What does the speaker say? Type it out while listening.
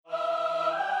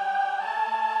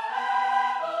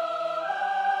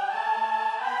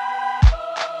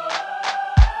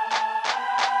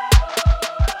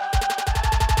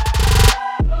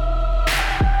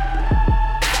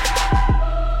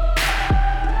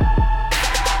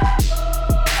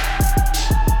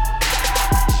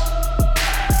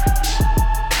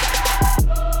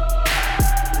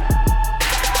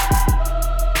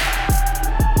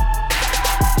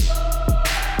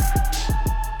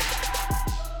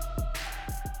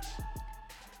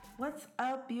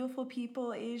up, beautiful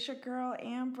people? It's your girl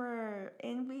Amber,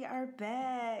 and we are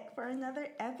back for another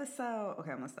episode. Okay,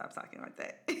 I'm gonna stop talking like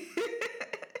that.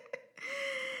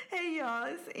 Hey y'all,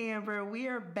 it's Amber. We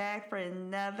are back for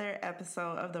another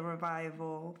episode of the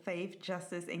Revival Faith,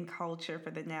 Justice, and Culture for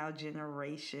the Now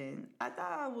Generation. I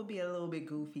thought I would be a little bit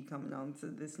goofy coming on to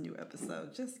this new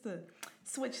episode just to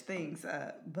switch things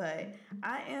up. But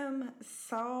I am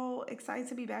so excited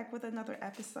to be back with another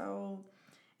episode.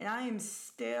 And I'm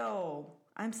still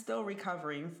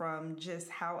recovering from just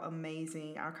how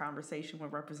amazing our conversation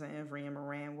with Representative Rhea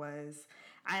Moran was.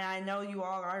 And I know you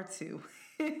all are too.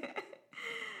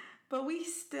 But we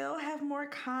still have more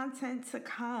content to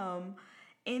come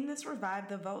in this Revive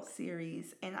the Vote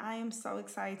series. And I am so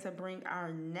excited to bring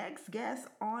our next guest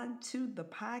onto the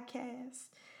podcast.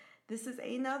 This is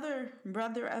another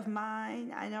brother of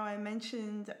mine. I know I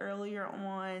mentioned earlier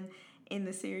on in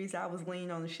the series I was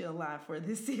leaning on the shit a lot for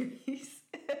this series.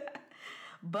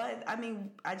 But I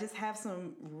mean, I just have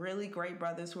some really great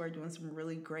brothers who are doing some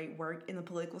really great work in the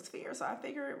political sphere. So I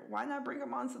figured, why not bring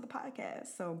them onto the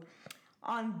podcast? So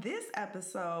on this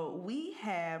episode, we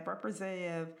have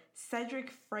Representative Cedrick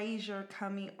Frazier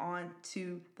coming on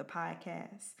to the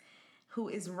podcast, who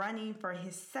is running for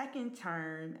his second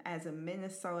term as a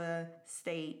Minnesota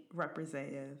state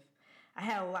representative. I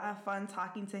had a lot of fun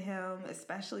talking to him,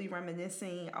 especially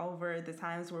reminiscing over the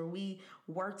times where we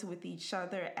worked with each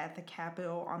other at the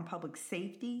Capitol on public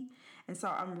safety. And so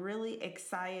I'm really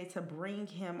excited to bring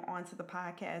him onto the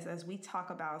podcast as we talk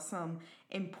about some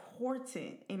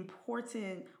important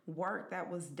work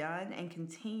that was done and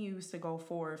continues to go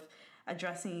forth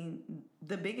addressing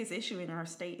the biggest issue in our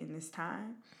state in this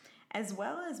time, as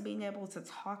well as being able to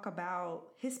talk about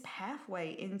his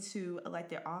pathway into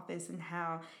elected office and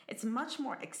how it's much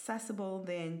more accessible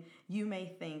than you may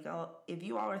think. If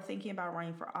you all are thinking about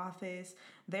running for office,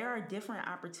 there are different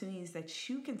opportunities that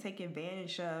you can take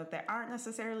advantage of that aren't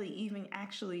necessarily even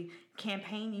actually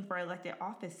campaigning for elected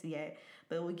office yet,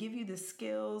 but it will give you the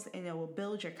skills and it will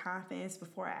build your confidence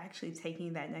before actually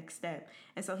taking that next step.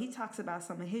 And so he talks about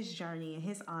some of his journey and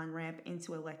his on-ramp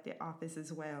into elected office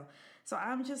as well. So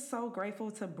I'm just so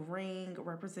grateful to bring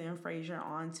Representative Frazier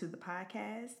onto the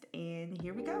podcast, and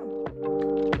here we go.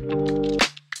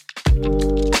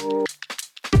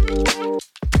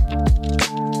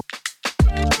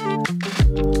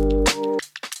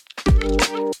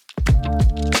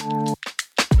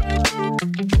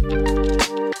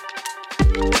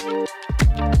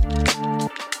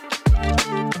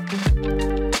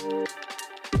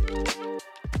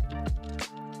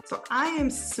 So I am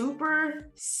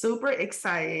super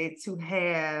excited to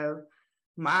have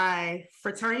my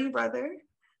fraternity brother,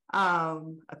 a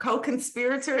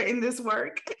co-conspirator in this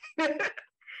work,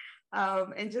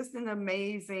 and just an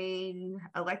amazing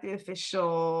elected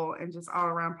official and just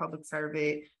all-around public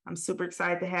servant. I'm super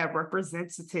excited to have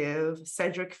Representative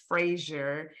Cedrick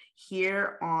Frazier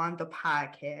here on the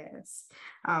podcast.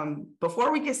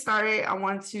 Before we get started, I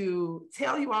want to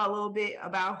tell you all a little bit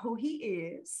about who he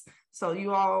is, so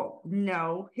you all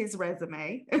know his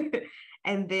resume.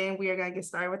 And then we are going to get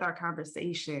started with our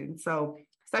conversation. So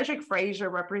Cedrick Frazier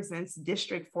represents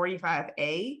District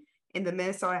 45A in the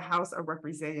Minnesota House of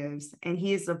Representatives, and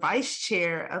he is the vice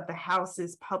chair of the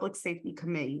House's Public Safety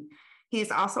Committee. He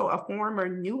is also a former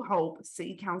New Hope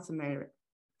City Council member.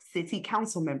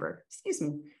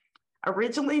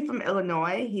 Originally from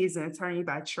Illinois, he is an attorney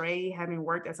by trade, having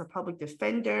worked as a public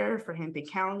defender for Hennepin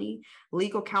County,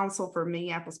 legal counsel for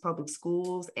Minneapolis Public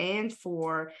Schools, and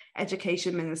for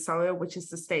Education Minnesota, which is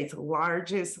the state's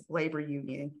largest labor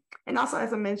union. And also,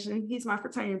 as I mentioned, he's my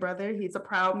fraternity brother. He's a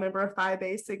proud member of Phi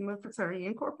Beta Sigma Fraternity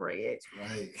Incorporated.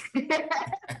 That's right.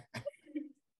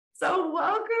 So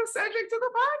welcome, Cedrick, to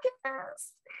the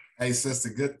podcast. Hey, sister,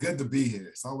 good to be here.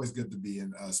 It's always good to be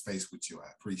in space with you.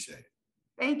 I appreciate it.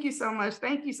 Thank you so much.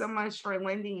 Thank you so much for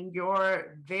lending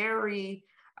your very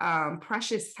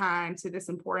precious time to this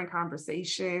important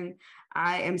conversation.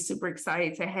 I am super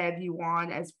excited to have you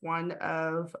on as one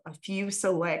of a few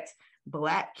select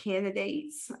Black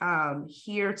candidates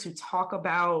here to talk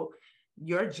about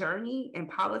your journey in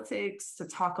politics, to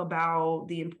talk about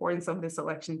the importance of this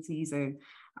election season.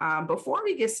 Before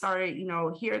we get started,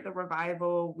 here at the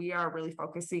Revival, we are really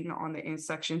focusing on the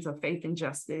intersections of faith and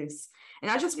justice.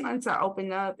 And I just wanted to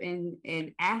open up and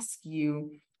ask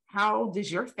you, how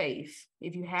does your faith,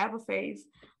 if you have a faith,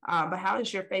 but how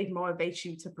does your faith motivate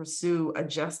you to pursue a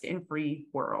just and free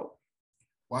world?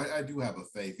 Well, I do have a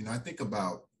faith.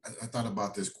 I thought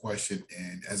about this question,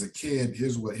 and as a kid,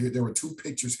 there were two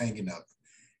pictures hanging up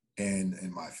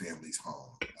in my family's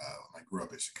home. I grew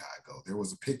up in Chicago. There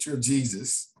was a picture of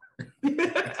Jesus.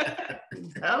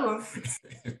 Oh.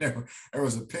 there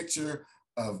was a picture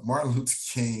of Martin Luther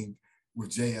King with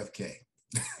JFK.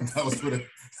 that was for the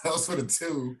that was for the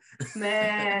two.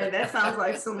 Man, that sounds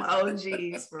like some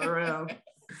OGs for real.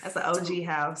 That's an OG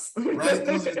house. Right?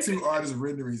 Those are the two artist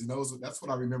renderings, and that's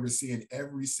what I remember seeing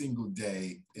every single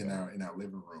day in our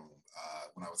living room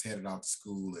when I was headed out to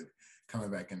school and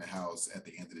coming back in the house at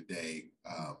the end of the day.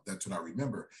 That's what I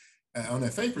remember. On a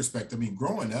faith perspective, I mean,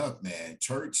 growing up, man,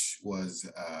 church was,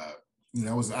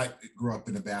 I grew up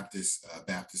in a Baptist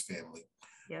family.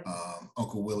 Yep.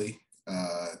 Uncle Willie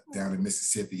down in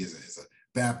Mississippi is a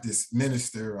Baptist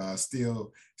minister,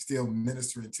 still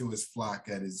ministering to his flock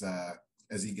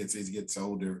as he gets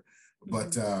older.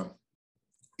 But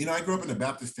I grew up in a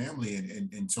Baptist family,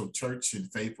 and so church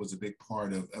and faith was a big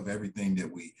part of everything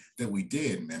that we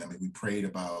did, man. I mean, we prayed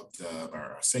about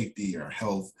our safety, our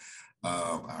health,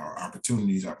 our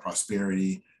opportunities, our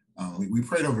prosperity. We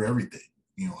prayed over everything,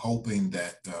 hoping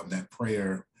that that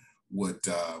prayer would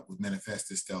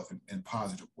manifest itself in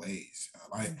positive ways.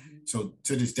 So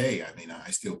to this day, I mean, I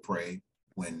still pray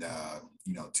when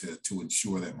to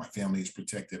ensure that my family is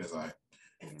protected as I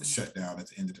shut down at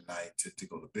the end of the night to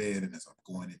go to bed, and as I'm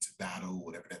going into battle,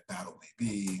 whatever that battle may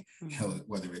be,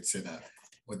 whether it's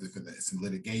in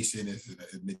litigation, it's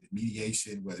in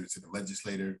mediation, whether it's in the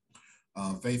legislature.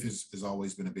 Faith has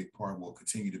always been a big part, will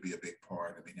continue to be a big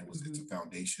part. I mean, it's a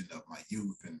foundation of my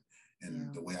youth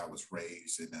and the way I was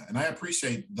raised. And I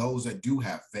appreciate those that do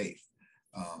have faith.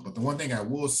 But the one thing I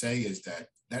will say is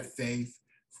that faith,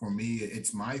 for me,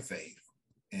 it's my faith.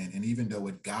 And even though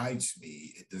it guides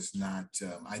me, it does not,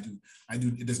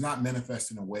 it does not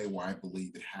manifest in a way where I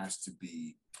believe it has to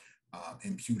be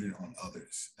imputed on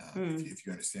others. If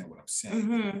you understand what I'm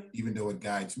saying, even though it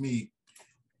guides me,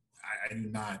 I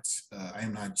am not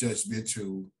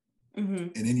judgmental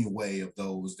in any way of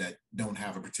those that don't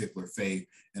have a particular faith.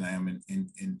 And I am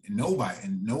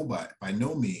by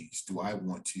no means do I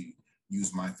want to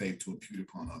use my faith to impute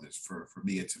upon others. For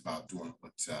me, it's about doing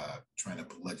trying to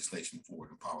put legislation forward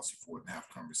and policy forward and have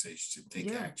conversations and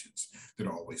take actions that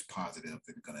are always positive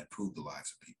and going to improve the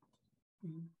lives of people.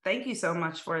 Thank you so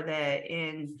much for that.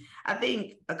 And I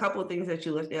think a couple of things that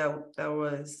you lifted up that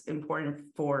was important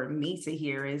for me to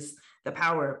hear is the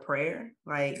power of prayer.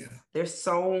 I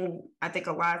think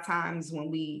a lot of times when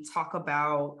we talk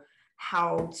about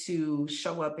how to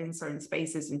show up in certain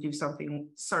spaces and do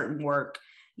certain work,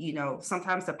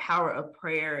 sometimes the power of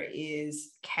prayer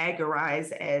is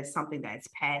categorized as something that's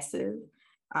passive,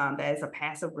 that is a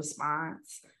passive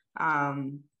response.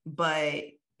 But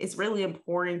it's really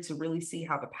important to really see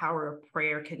how the power of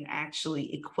prayer can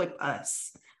actually equip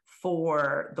us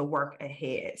for the work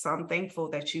ahead. So I'm thankful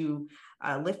that you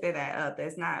lifted that up.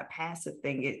 That's not a passive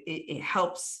thing. It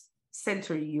helps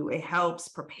center you. It helps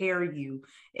prepare you.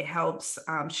 It helps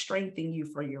strengthen you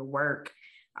for your work.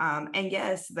 And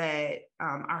yes, that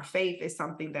our faith is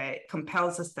something that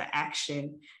compels us to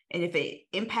action. And if it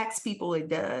impacts people, it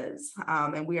does.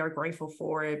 And we are grateful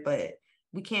for it. But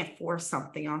we can't force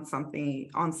something on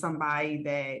somebody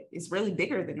that is really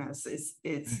bigger than us.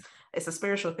 It's a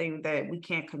spiritual thing that we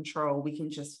can't control. We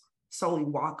can just solely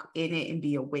walk in it and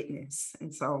be a witness.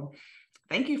 And so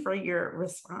thank you for your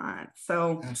response.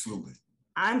 So absolutely,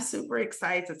 I'm super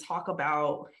excited to talk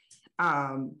about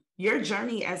your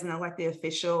journey as an elected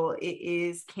official. It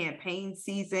is campaign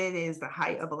season. It is the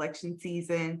height of election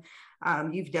season.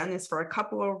 You've done this for a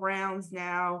couple of rounds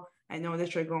now. I know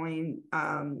that you're going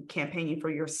campaigning for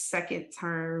your second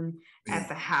term at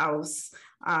the House,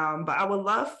 but I would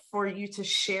love for you to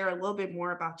share a little bit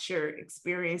more about your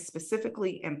experience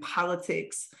specifically in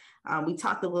politics. We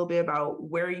talked a little bit about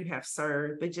where you have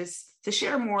served, but just to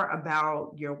share more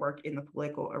about your work in the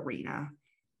political arena.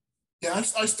 Yeah,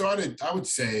 I started, I would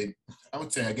say,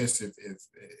 I guess if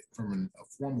from a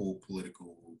formal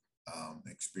political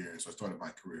experience, I started my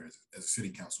career as a city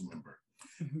council member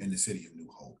in the city of New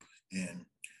Hope. And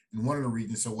one of the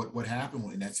reasons, so what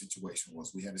happened in that situation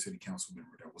was we had a city council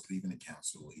member that was leaving the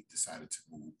council. He decided to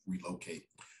relocate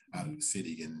out of the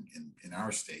city in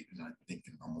our state. And I think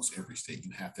in almost every state,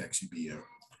 you have to actually be a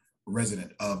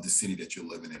resident of the city that you're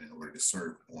living in order to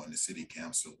serve on the city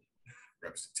council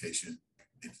representation.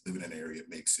 If you live in an area, it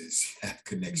makes sense, you have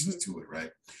connections to it,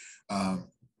 right?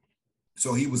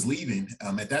 So he was leaving.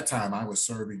 At that time, I was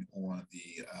serving on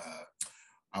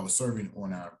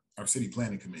our city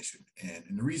planning commission.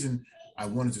 And the reason I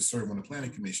wanted to serve on the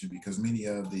planning commission, because many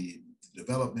of the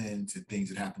development and things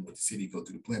that happen with the city go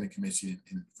through the planning commission.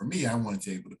 And for me, I wanted to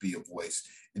be able to be a voice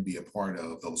and be a part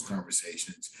of those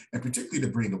conversations, and particularly to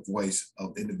bring a voice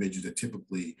of individuals that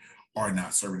typically are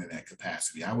not serving in that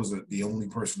capacity. I was the only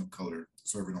person of color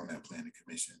serving on that planning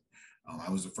commission. I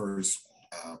was the first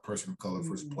person of color,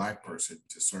 first Black person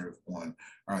to serve on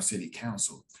our city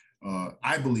council.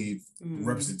 I believe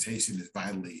representation is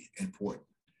vitally important.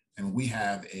 And we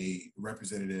have a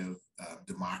representative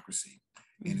democracy.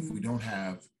 And if we don't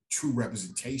have true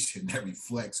representation that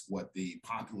reflects what the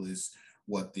populace,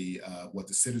 what the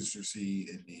citizenry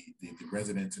and the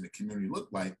residents in the community look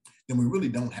like, then we really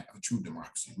don't have a true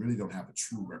democracy, really don't have a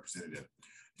true representative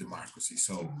democracy.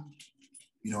 So,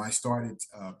 I started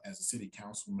as a city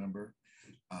council member.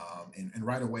 And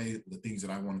right away, the things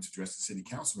that I wanted to address the city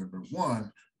council member,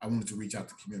 one, I wanted to reach out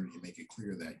to the community and make it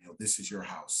clear that, this is your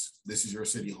house, this is your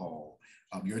city hall.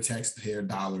 Your taxpayer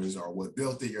dollars are what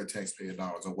built it, your taxpayer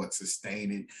dollars are what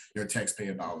sustained it, your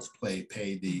taxpayer dollars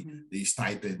pay the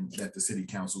stipend that the city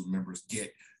council members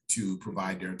get to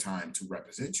provide their time to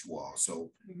represent you all.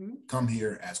 So come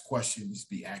here, ask questions,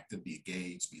 be active, be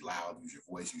engaged, be loud, use your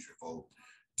voice, use your vote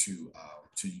to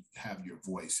have your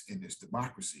voice in this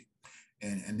democracy.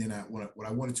 And then what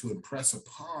I wanted to impress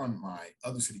upon my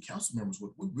other city council members,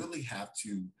 what we really have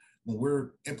to, when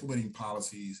we're implementing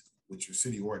policies, which are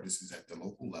city ordinances at the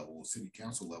local level, city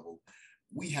council level,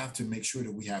 we have to make sure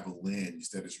that we have a lens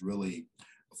that is really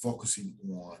focusing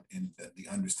on and the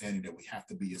understanding that we have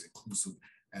to be as inclusive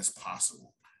as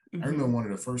possible. I remember one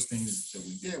of the first things that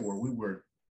we did where we were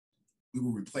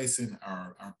replacing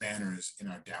our banners in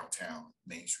our downtown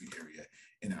Main Street area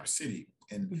in our city.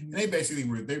 And they basically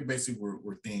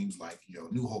were themes like,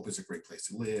 New Hope is a great place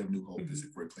to live. New Hope is a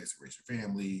great place to raise your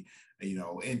family,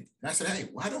 and I said, hey,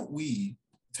 why don't we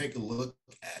take a look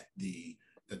at the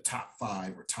top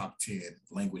 5 or top 10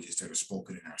 languages that are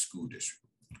spoken in our school district?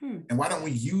 And why don't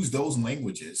we use those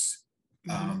languages,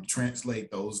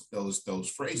 translate those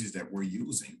phrases that we're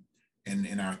using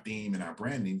in our theme and our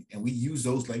branding, and we use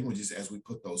those languages as we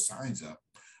put those signs up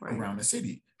around the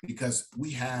city, because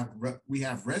we have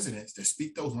residents that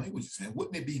speak those languages. And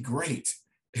wouldn't it be great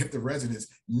if the residents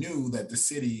knew that the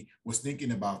city was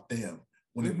thinking about them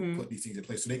when they would put these things in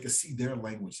place, so they could see their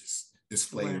languages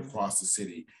displayed across the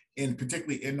city, and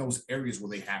particularly in those areas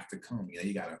where they have to come.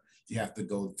 You have to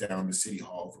go down to City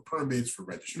Hall for permits, for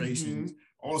registrations,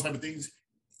 all those type of things.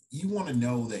 You want to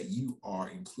know that you are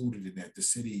included in that. The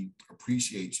city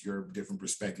appreciates your different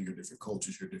perspective, your different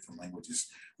cultures, your different languages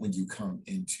when you come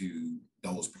into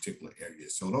those particular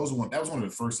areas. So that was one of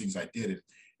the first things I did.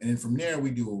 And then from there,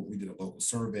 we did a local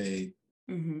survey,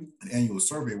 an annual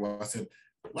survey, where I said,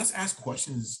 let's ask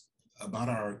questions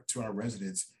to our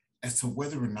residents as to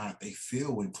whether or not they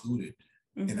feel included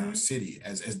in our city.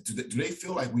 Do they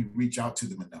feel like we reach out to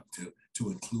them enough to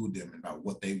include them about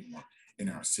what they want in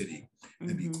our city,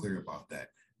 and be clear about that.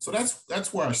 So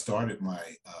that's where I started my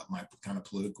kind of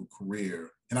political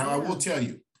career. And I will tell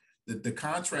you that the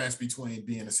contrast between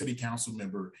being a city council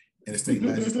member and a state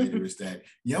legislator is that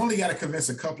you only got to convince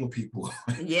a couple of people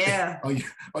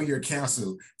on your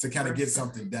council to kind of get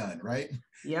something done, right?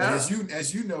 Yeah.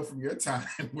 As you know from your time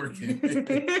working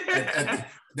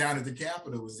down at the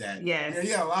Capitol, was that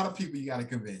a lot of people you got to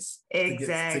convince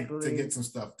to get some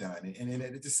stuff done. And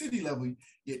at the city level,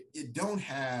 you don't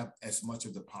have as much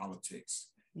of the politics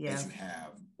as you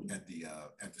have at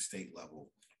the state level,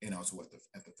 and also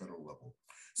at the federal level.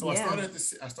 So I started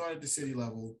at the city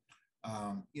level.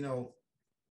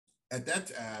 At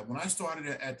that when I started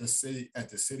at the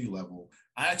city level,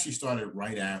 I actually started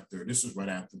right after the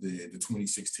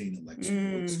 2016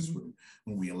 election. This is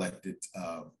when we elected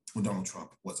when Donald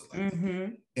Trump was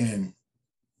elected. And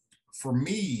for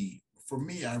me,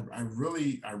 I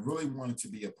really wanted to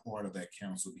be a part of that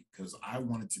council, because I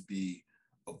wanted to be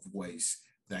a voice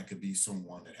that could be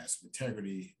someone that has some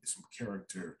integrity, some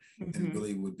character, and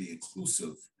really would be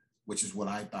inclusive, which is what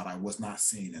I thought I was not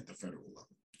seeing at the federal level.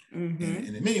 And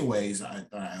in many ways, I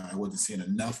thought I wasn't seeing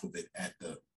enough of it at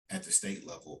the state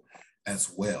level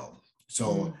as well.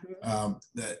 So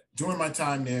during my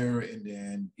time there, and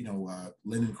then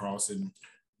Lyndon Carlson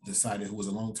decided, who was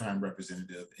a longtime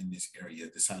representative in this area,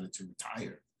 decided to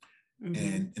retire.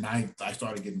 And I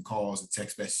started getting calls and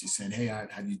text messages saying, "Hey,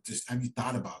 have you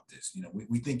thought about this?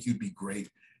 We think you'd be great.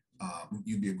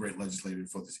 You'd be a great legislator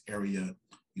for this area.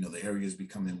 The area is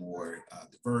becoming more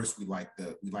diverse. We like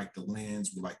the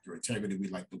lens. We like your integrity. We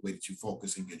like the way that you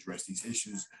focus and you address these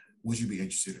issues. Would you be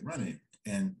interested in running?"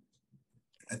 And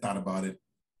I thought about it,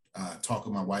 talked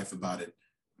with my wife about it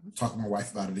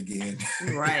again.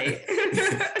 Right.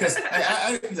 Because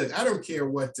I don't care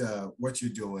what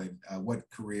you're doing, what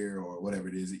career or whatever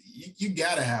it is. You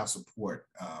got to have support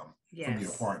from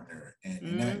your partner,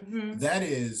 and that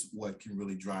is what can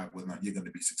really drive whether or not you're going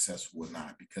to be successful or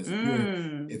not. Because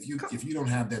if you don't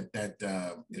have that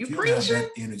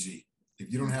energy,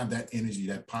 if you don't have that energy,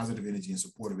 that positive energy and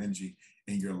supportive energy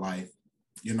in your life,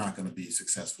 you're not going to be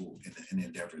successful in the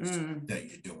endeavors that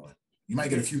you're doing. You might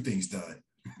get a few things done.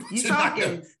 You're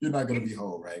not going to be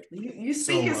whole, right? You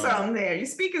speaking something there. You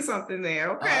speaking something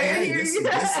there. Okay. Hey,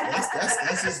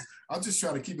 that's just, I'm just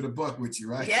trying to keep it a buck with you,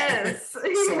 right? Yes.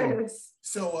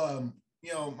 So,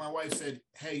 my wife said,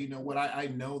 hey, you know what? I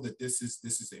know that this is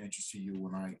the interest to you,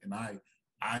 and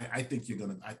I think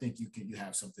you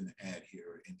have something to add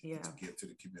here and to give to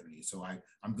the community. So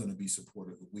I'm going to be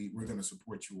supportive. We're going to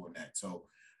support you on that. So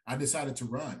I decided to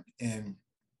run, and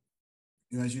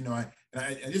as you know,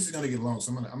 this is going to get long,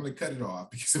 so I'm going to cut it off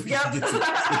because we can get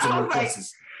to more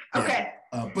questions. Okay.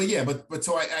 But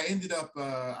so I ended up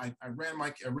I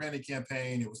ran a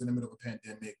campaign. It was in the middle of a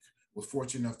pandemic. Was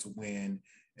fortunate enough to win.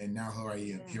 And now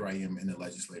here I am in the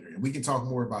legislature. And we can talk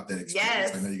more about that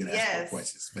experience. I know you're going to ask more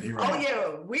questions, but here I am.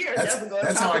 Yeah, we are definitely going to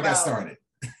That's how I got started.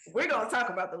 We're going to talk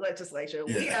about the legislature.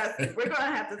 Yeah. We're going to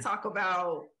have to talk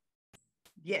about,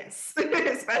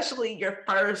 especially your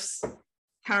first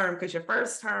term, because your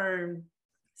first term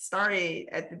started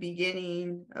at the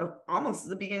beginning of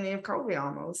COVID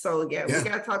almost. So we got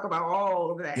to talk about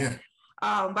all of that. Yeah.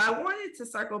 But I wanted to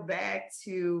circle back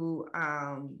to,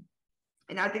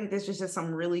 and I think this was just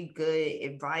some really good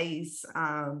advice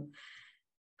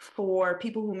for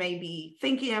people who may be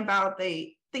thinking about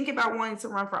wanting to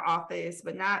run for office,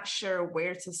 but not sure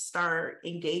where to start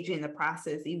engaging in the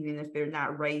process, even if they're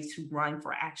not ready to run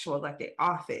for actual elected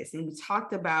office. And we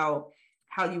talked about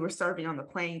how you were serving on the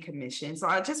planning commission. So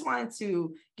I just wanted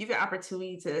to give you an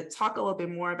opportunity to talk a little bit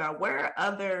more about where are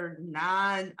other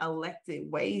non-elected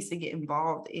ways to get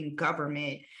involved in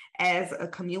government as a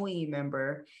community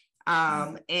member,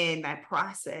 and that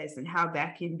process, and how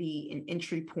that can be an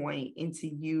entry point into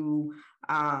you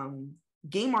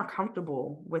getting more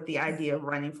comfortable with the idea of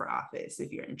running for office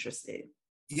if you're interested.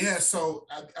 Yeah, so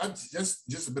I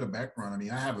just a bit of background. I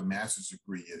mean, I have a master's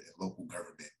degree in local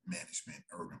government management,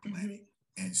 urban planning.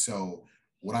 And so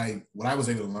what I was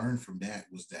able to learn from that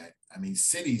was that, I mean,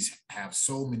 cities have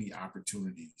so many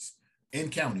opportunities,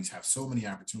 and counties have so many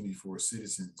opportunities for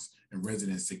citizens and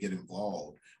residents to get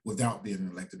involved without being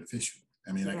an elected official.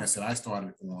 I mean, like I said, I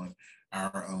started on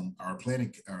our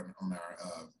planning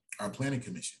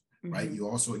commission. Right. You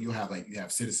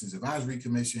have citizens advisory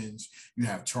commissions. You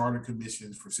have charter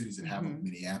commissions for cities that have them.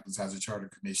 Minneapolis has a charter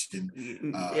commission.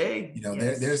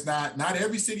 There's not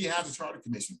every city has a charter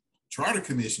commission. Charter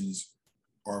commissions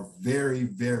are very,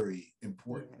 very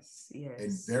important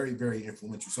and very, very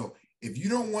influential. So if you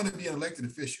don't want to be an elected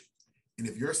official, and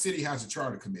if your city has a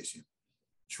charter commission,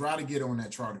 try to get on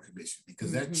that charter commission,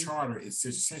 because that charter is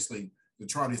essentially, the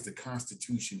charter is the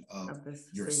constitution of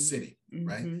your city,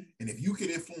 right? And if you can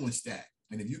influence that,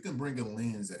 and if you can bring a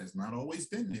lens that has not always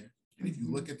been there, and if you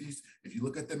look at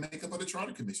the makeup of the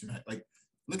charter commission, like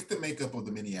look at the makeup of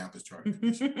the Minneapolis charter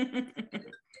commission.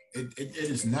 It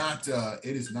is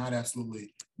not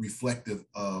absolutely reflective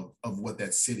of what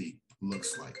that city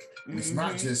looks like. And it's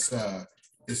not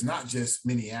just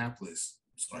Minneapolis.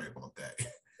 Sorry about that.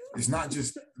 It's not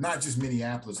just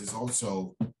Minneapolis. It's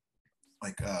also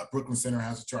like Brooklyn Center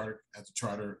has a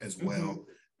charter as well.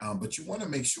 But you want to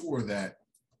make sure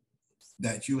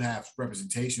that you have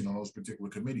representation on those particular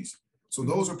committees. So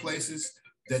those are places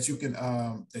that you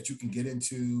can get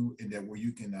into, and that where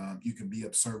you can be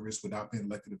of service without being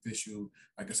elected official.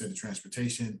 Like I said,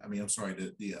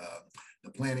 the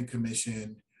planning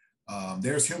commission.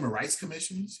 There's human rights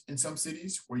commissions in some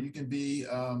cities where you can be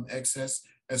access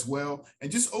as well,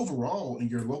 and just overall in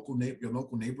your local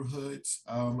neighborhoods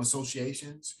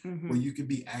associations where you can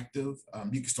be active.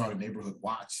 You can start a neighborhood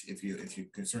watch if you're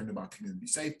concerned about community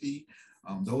safety.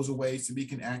 Those are ways to be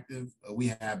active. We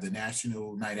have the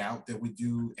National Night Out that we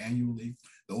do annually.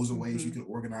 Those are ways you can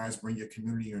organize, bring your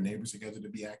community, your neighbors together to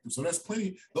be active. So there's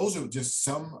plenty. Those are just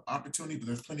some opportunity, but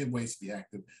there's plenty of ways to be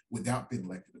active without being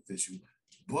elected official.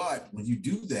 But when you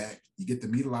do that, you get to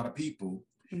meet a lot of people.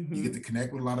 You get to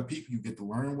connect with a lot of people. You get to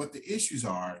learn what the issues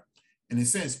are. And in a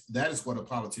sense, that is what a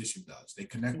politician does. They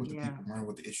connect with the people, learn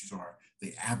what the issues are.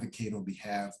 They advocate on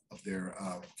behalf of their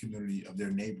community, of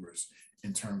their neighbors,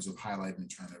 in terms of highlighting and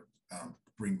trying to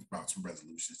bring about some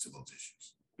resolutions to those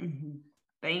issues.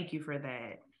 Thank you for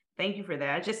that.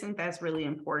 I just think that's really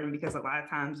important, because a lot of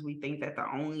times we think that the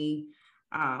only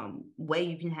way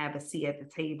you can have a seat at the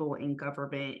table in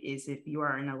government is if you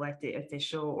are an elected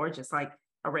official or just like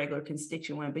a regular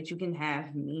constituent, but you can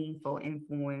have meaningful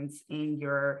influence in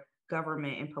your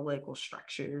government and political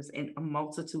structures in a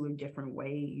multitude of different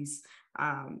ways.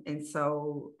 And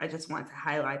so I just want to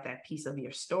highlight that piece of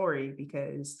your story,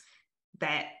 because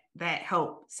that that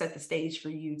helped set the stage for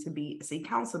you to be a city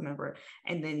council member.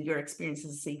 And then your experience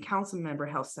as a city council member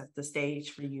helps set the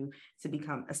stage for you to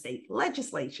become a state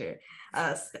legislator,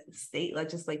 state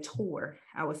legislator,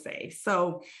 I would say.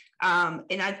 So,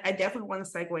 and I definitely want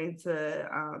to segue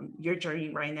into your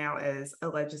journey right now as a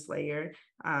legislator.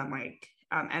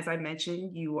 As I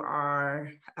mentioned, you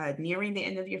are nearing the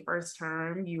end of your first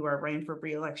term. You are running for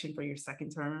re-election for your second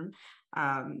term.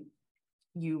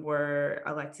 You were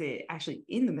elected actually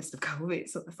in the midst of COVID,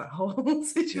 so that's a whole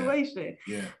situation.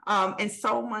 And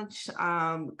so much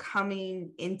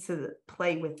coming into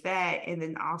play with that, and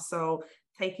then also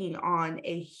taking on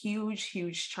a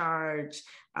huge charge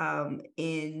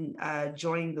in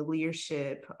joining the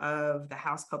leadership of the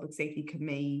House Public Safety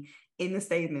Committee in the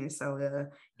state of Minnesota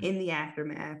in the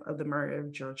aftermath of the murder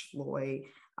of George Floyd.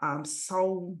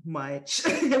 So much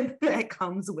that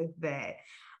comes with that.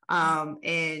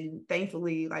 And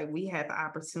thankfully, like, we had the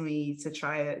opportunity to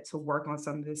try to work on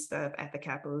some of this stuff at the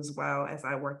Capitol as well, as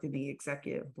I worked in the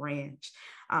executive branch.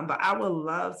 But I would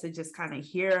love to just kind of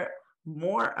hear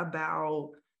more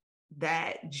about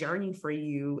that journey for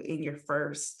you in your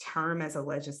first term as a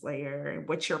legislator and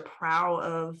what you're proud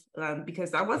of,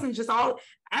 because that wasn't just all.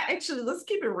 Let's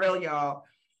keep it real, y'all.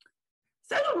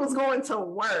 Cedrick was going to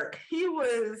work. He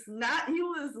was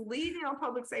leading on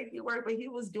public safety work, but he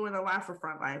was doing a lot for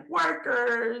frontline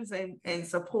workers and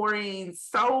supporting.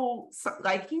 So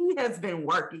like, he has been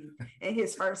working in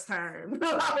his first term.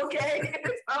 Okay.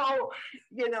 So,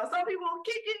 some people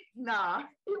kick it. Nah,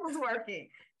 he was working.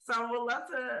 So we'd love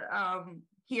to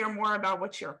hear more about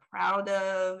what you're proud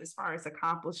of as far as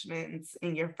accomplishments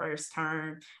in your first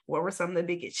term. What were some of the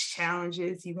biggest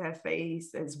challenges you have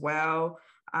faced as well?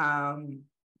 And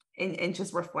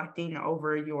just reflecting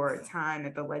over your time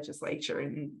at the legislature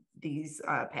in these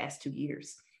past 2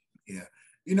 years. Yeah.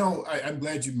 I'm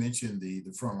glad you mentioned the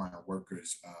frontline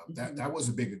workers. That was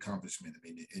a big accomplishment. I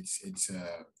mean,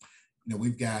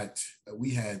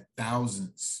 we had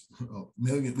thousands,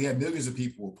 millions of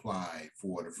people apply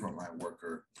for the frontline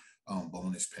worker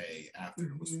bonus pay after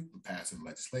it was passed in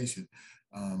legislation.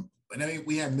 But I mean,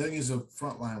 we had millions of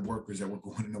frontline workers that were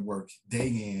going into work day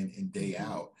in and day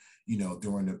out,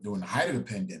 during the height of the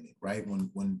pandemic, right?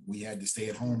 When we had to stay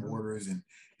at home orders, and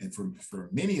for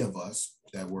many of us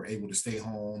that were able to stay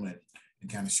home and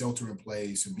kind of shelter in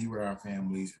place and be with our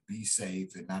families, be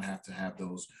safe, and not have to have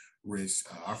those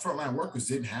risks. Our frontline workers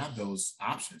didn't have those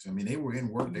options. I mean, they were in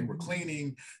work, they were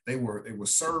cleaning, they were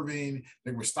serving,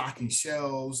 they were stocking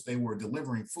shelves, they were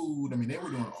delivering food. I mean, they were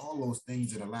doing all those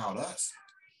things that allowed us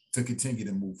to continue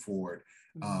to move forward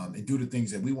and do the things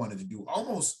that we wanted to do,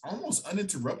 almost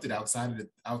uninterrupted outside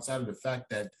of the fact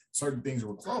that certain things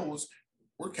were closed.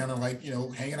 We're kind of like,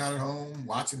 hanging out at home,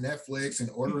 watching Netflix and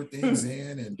ordering things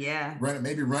in and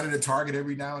running to Target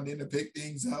every now and then to pick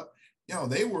things up.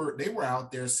 They were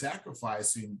out there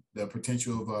sacrificing the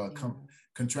potential of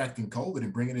contracting COVID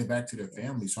and bringing it back to their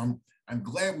families. So I'm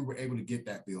glad we were able to get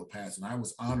that bill passed, and I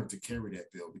was honored to carry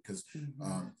that bill because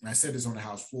I said this on the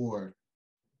House floor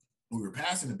when we were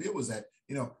passing the bill, was that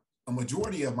a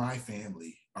majority of my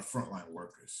family are frontline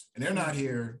workers, and they're not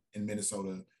here in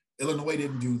Minnesota. Illinois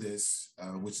didn't do this,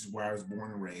 which is where I was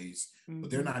born and raised,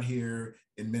 but they're not here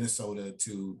in Minnesota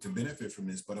to benefit from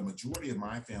this. But a majority of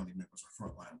my family members are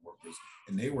frontline workers,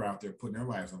 and they were out there putting their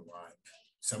lives on the line.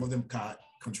 Some of them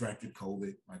contracted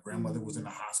COVID. My grandmother was in the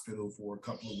hospital for a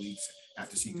couple of weeks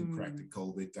after she contracted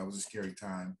COVID. That was a scary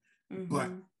time.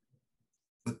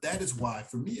 But that is why,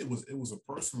 for me, it was a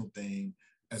personal thing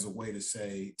as a way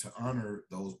to honor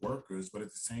those workers. But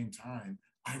at the same time,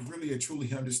 I really and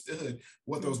truly understood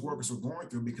what those workers were going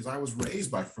through because I was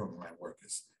raised by frontline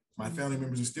workers. My family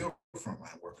members are still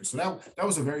frontline workers. So that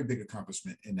was a very big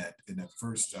accomplishment in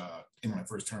my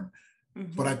first term.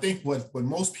 But I think what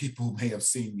most people may have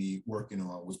seen me working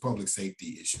on was public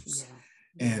safety issues.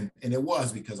 And it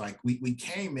was because we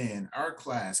came in, our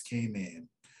class came in,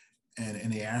 and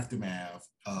in the aftermath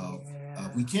of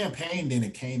we campaigned in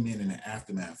and came in the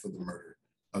aftermath of the murder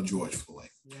of George Floyd.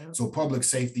 So public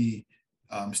safety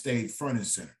stayed front and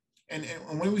center. And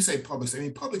when we say public safety, I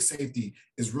mean, public safety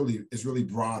is really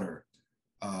broader.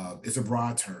 It's a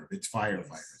broad term. It's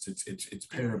firefighters. It's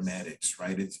paramedics,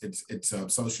 right? It's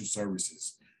social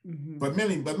services. But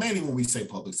mainly when we say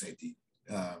public safety,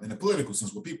 in a political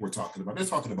sense, what people are talking about, they're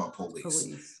talking about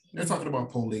police. They're talking about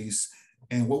police.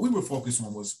 And what we were focused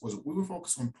on was we were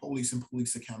focused on police and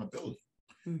police accountability.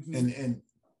 And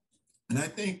I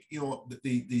think,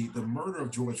 the murder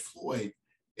of George Floyd,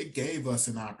 it gave us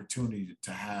an opportunity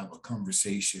to have a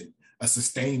conversation, a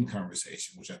sustained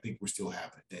conversation, which I think we're still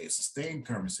having today, a sustained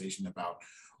conversation about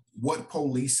what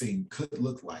policing could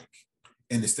look like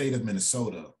in the state of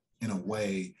Minnesota in a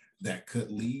way that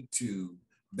could lead to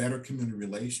better community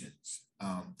relations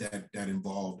that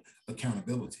involved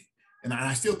accountability. And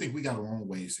I still think we got a long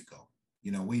ways to go.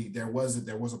 You know, there was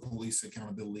a Police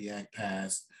Accountability Act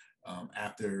passed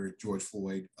after George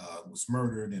Floyd was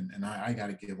murdered, and I got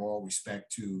to give all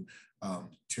respect to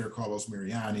Chair Carlos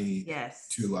Mariani, yes,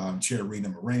 to Chair Rena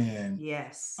Moran,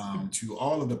 yes, to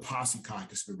all of the Posse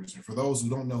Caucus members. And for those who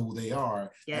don't know who they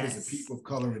are, yes. That is the People of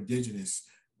Color Indigenous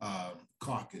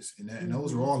Caucus, and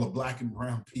those are all the Black and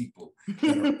brown people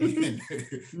that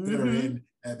are in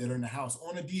that are in the House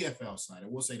on the DFL side. I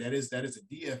will say that is a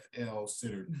DFL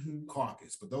centered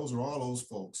caucus, but those are all those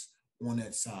folks on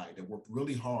that side that worked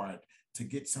really hard to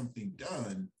get something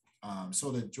done so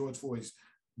that George Floyd's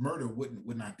murder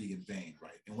would not be in vain,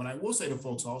 right? And what I will say to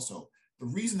folks also, the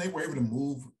reason they were able to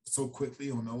move so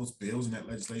quickly on those bills and that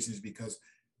legislation is because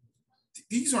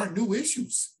these aren't new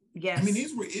issues. Yes. I mean,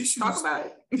 these were issues. Talk about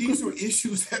it. These were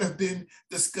issues that have been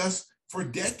discussed for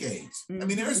decades. I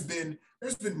mean, there's been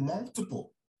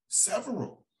multiple,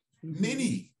 several,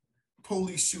 many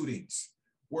police shootings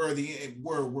where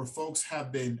folks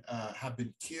have been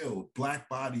killed, Black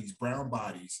bodies, brown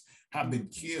bodies have been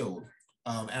killed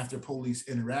after police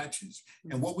interactions.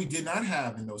 And what we did not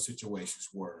have in those situations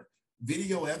were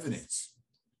video evidence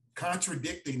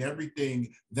contradicting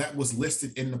everything that was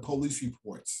listed in the police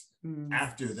reports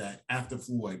after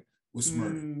Floyd was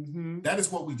murdered. That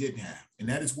is what we didn't have, and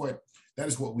that is what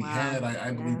we had.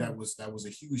 I believe that was a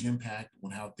huge impact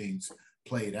on how things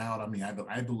played out. I mean,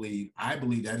 I believe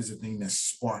that is the thing that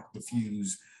sparked the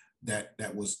fuse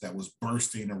that was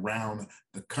bursting around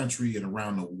the country and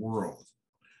around the world.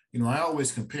 You know, I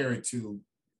always compare it to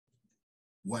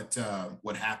what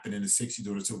happened in the 60s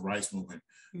during the civil rights movement,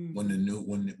 when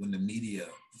the media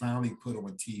finally put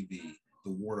on TV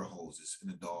the water hoses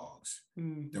and the dogs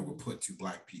that were put to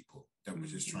Black people that were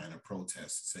just trying to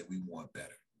protest and say, we want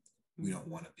better. We don't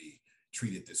want to be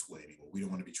treated this way anymore. We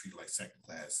don't want to be treated like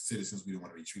second-class citizens. We don't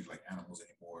want to be treated like animals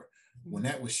anymore. When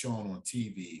that was shown on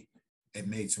TV, it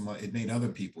made other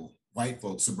people, white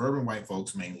folks, suburban white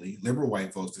folks mainly, liberal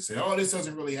white folks, to say, oh, this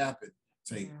doesn't really happen.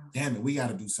 Say, damn it, we got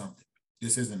to do something.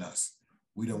 This isn't us.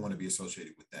 We don't want to be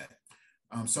associated with that.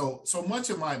 So much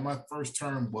of my first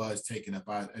term was taken up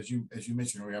by, as you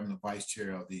mentioned earlier, I'm the vice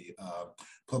chair of the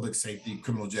Public Safety,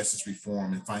 Criminal Justice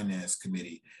Reform and Finance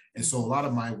Committee. And so a lot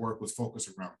of my work was focused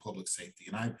around public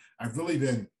safety. And I've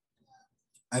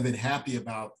been happy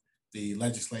about the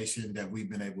legislation that we've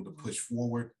been able to push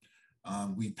forward.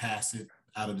 We passed it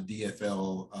out of the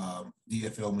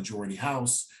DFL majority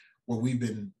House, where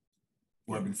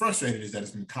I've been frustrated is that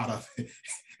it's been caught up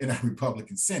in our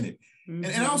Republican Senate. And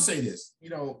I'll say this, you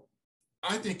know,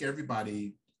 I think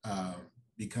everybody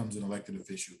becomes an elected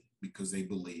official because they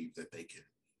believe that they can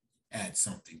add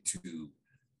something to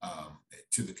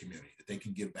the community, that they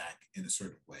can give back in a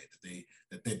certain way, that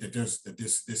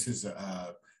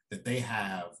they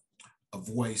have a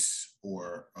voice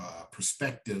or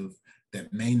perspective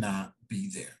that may not be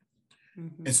there.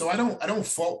 And so I don't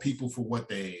fault people for what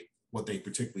they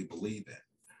particularly believe in.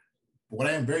 But what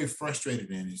I am very frustrated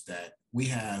in is that we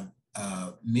have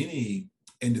many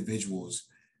individuals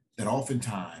that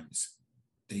oftentimes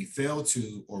they fail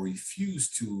to or refuse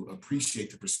to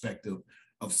appreciate the perspective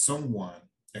of someone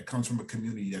that comes from a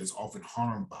community that is often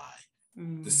harmed by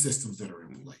the systems that are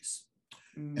in place.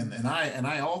 And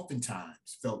I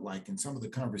oftentimes felt like in some of the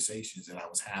conversations that I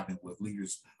was having with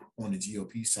leaders on the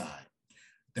GOP side,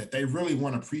 that they really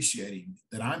weren't appreciating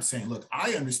that I'm saying, look,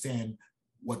 I understand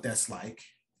what that's like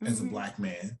as a Black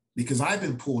man, because I've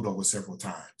been pulled over several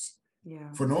times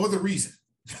for no other reason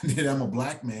than I'm a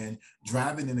Black man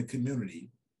driving in a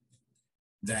community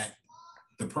that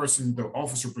the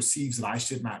officer perceives that I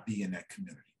should not be in that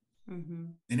community.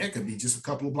 And that could be just a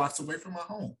couple of blocks away from my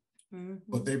home.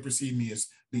 But they perceive me as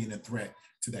being a threat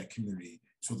to that community,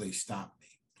 so they stop me.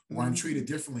 Or I'm treated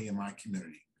differently in my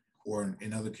community or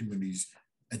in other communities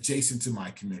adjacent to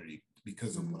my community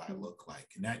because of what I look like.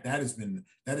 And that has been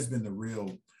the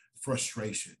real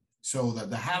frustration. So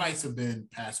the highlights have been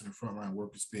passing the Frontline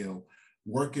Workers Bill,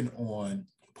 working on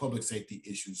public safety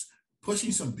issues,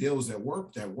 pushing some bills that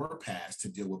were passed to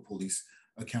deal with police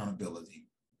accountability.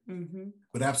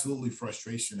 But absolutely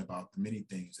frustration about the many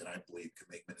things that I believe could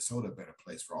make Minnesota a better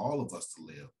place for all of us to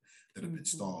live that have been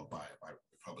stalled by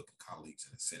Republican colleagues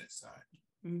in the Senate side.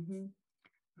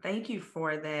 Thank you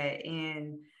for that.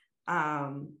 And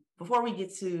before we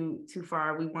get too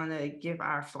far, we want to give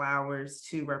our flowers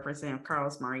to Representative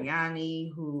Carlos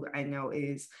Mariani, who I know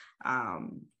is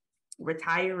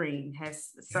retiring, has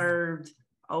served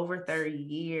over 30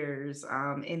 years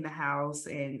in the House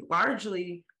and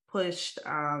largely pushed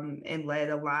and led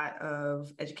a lot of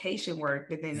education work,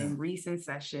 but then in recent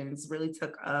sessions really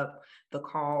took up the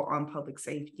call on public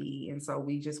safety. And so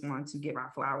we just want to give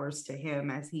our flowers to him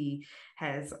as he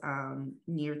has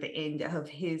neared the end of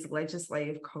his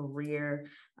legislative career,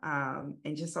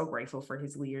 and just so grateful for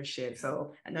his leadership.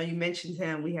 So I know you mentioned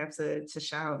him. We have to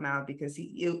shout him out because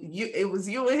it was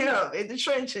you and him in the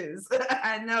trenches.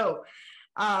 I know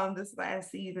this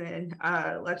last season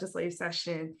legislative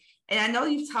session. And I know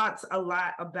you've talked a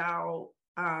lot about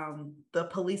the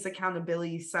police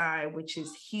accountability side, which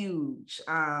is huge.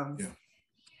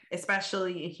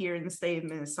 Especially here in the state of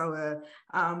Minnesota.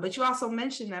 But you also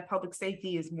mentioned that public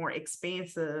safety is more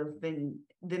expansive than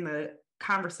the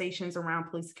conversations around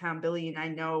police accountability. And I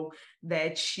know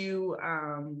that you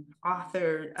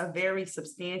authored a very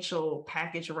substantial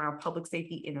package around public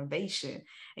safety innovation.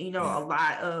 And, you know, a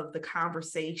lot of the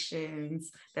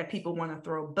conversations that people want to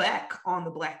throw back on the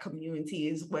Black community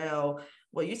is, well,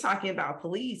 you're talking about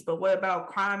police, but what about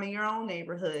crime in your own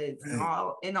neighborhoods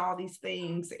and all these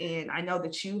things? And I know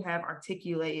that you have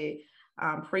articulated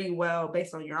pretty well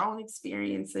based on your own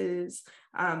experiences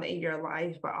in your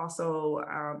life, but also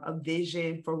a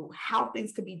vision for how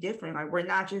things could be different. Like, we're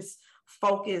not just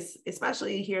focused,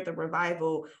 especially here at the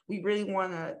Revival, we really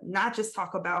want to not just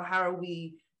talk about how are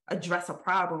we address a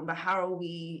problem, but how are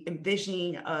we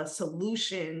envisioning a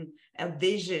solution, a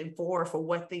vision for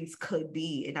what things could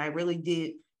be. And I really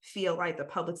did feel like the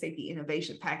public safety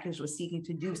innovation package was seeking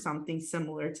to do something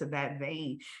similar to that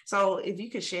vein. So if you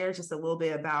could share just a little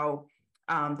bit about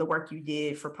the work you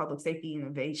did for public safety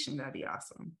innovation, that'd be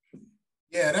awesome.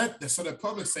 Yeah, so the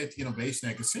Public Safety Innovation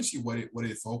Act, essentially what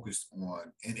it focused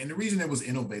on, and the reason it was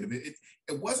innovative,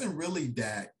 it wasn't really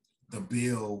that the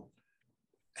bill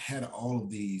had all of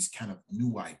these kind of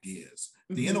new ideas.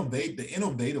 The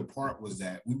innovative part was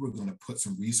that we were going to put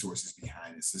some resources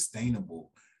behind it,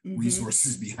 sustainable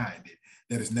resources behind it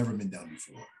that has never been done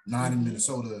before. Not in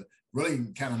Minnesota,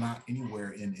 really kind of not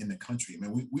anywhere in the country. I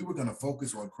mean, we were going to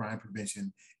focus on crime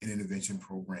prevention and intervention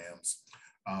programs,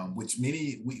 which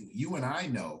you and I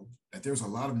know that there's a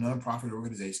lot of nonprofit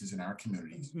organizations in our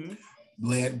communities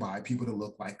led by people that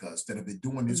look like us that have been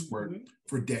doing this work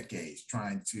for decades,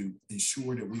 trying to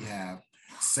ensure that we have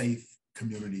safe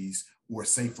communities or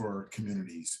safer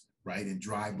communities, right? And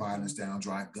drive violence down,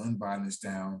 drive gun violence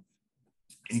down,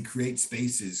 and create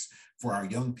spaces for our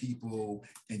young people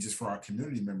and just for our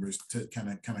community members to kind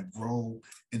of grow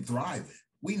and thrive in.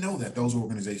 We know that those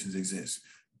organizations exist.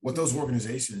 What those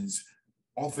organizations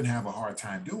often have a hard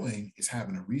time doing is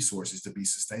having the resources to be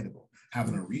sustainable,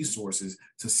 having the resources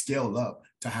to scale up,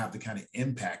 to have the kind of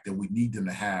impact that we need them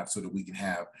to have so that we can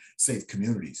have safe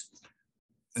communities.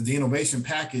 And the innovation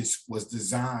package was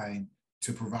designed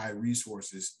to provide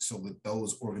resources so that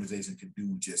those organizations could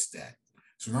do just that.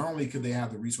 So not only could they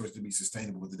have the resources to be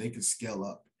sustainable, but that they could scale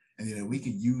up, and then we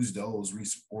could use those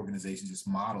organizations as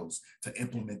models to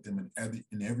implement them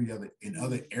in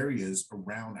other areas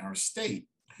around our state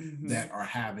that are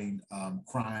having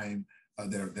crime,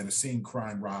 that are seeing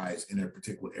crime rise in their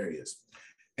particular areas.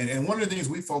 And one of the things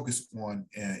we focused on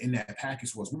in that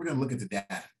package was we were going to look at the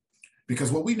data,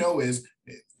 because what we know is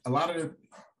a lot of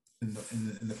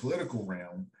in the political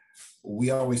realm,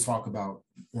 we always talk about,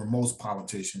 or most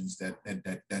politicians that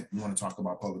want to talk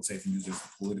about public safety and use it as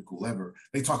a political lever,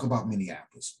 they talk about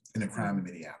Minneapolis and the crime in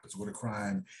Minneapolis or the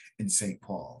crime in St.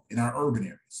 Paul, in our urban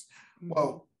areas.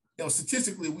 Well,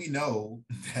 statistically, we know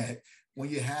that when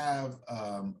you have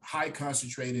high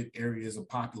concentrated areas of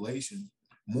population,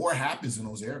 more happens in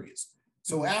those areas.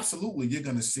 So absolutely, you're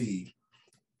going to see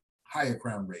higher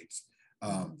crime rates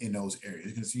in those areas.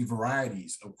 You're going to see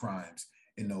varieties of crimes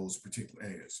in those particular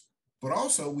areas. But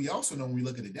also, we also know when we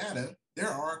look at the data,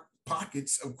 there are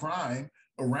pockets of crime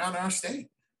around our state.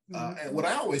 And what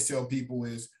I always tell people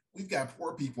is we've got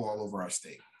poor people all over our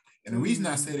state. And the reason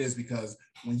I say that is because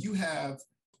when you have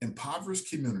impoverished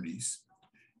communities,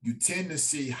 you tend to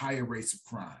see higher rates of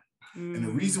crime. And the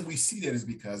reason we see that is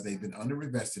because they've been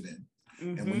underinvested in.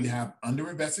 And when you have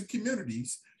underinvested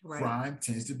communities, crime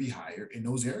tends to be higher in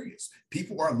those areas.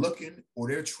 People are looking, or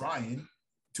they're trying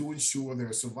to ensure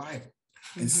their survival.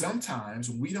 And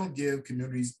sometimes we don't give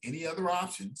communities any other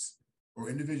options, or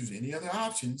individuals any other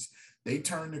options. They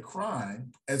turn to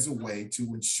crime as a way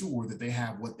to ensure that they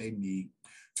have what they need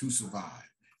to survive.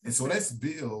 And so this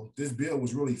bill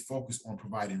was really focused on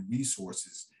providing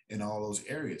resources in all those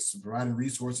areas, so providing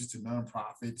resources to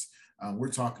nonprofits.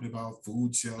 We're talking about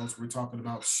food shelves. We're talking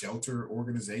about shelter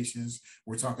organizations.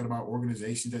 We're talking about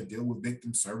organizations that deal with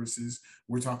victim services.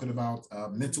 We're talking about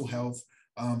mental health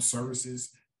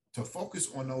services. to focus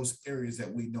on those areas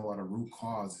that we know are the root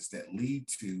causes that lead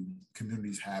to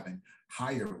communities having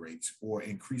higher rates or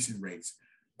increasing rates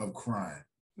of crime.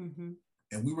 Mm-hmm.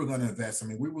 And we were going to invest. I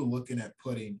mean, we were looking at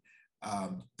putting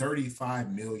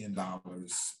 $35 million,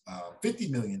 $50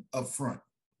 million upfront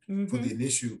mm-hmm. for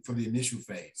the initial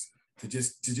phase to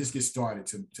just get started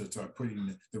to start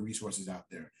putting the resources out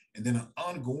there, and then an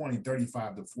ongoing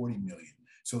 35 to 40 million,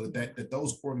 so that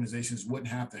those organizations wouldn't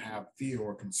have to have fear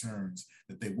or concerns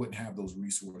that they wouldn't have those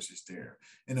resources there.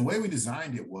 And the way we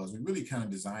designed it was, we really kind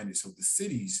of designed it so the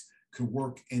cities could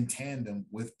work in tandem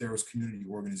with those community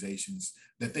organizations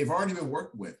that they've already been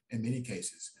worked with in many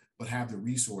cases, but have the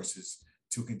resources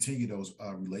to continue those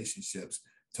relationships,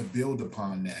 to build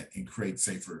upon that and create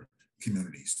safer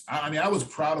communities. I mean, I was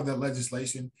proud of that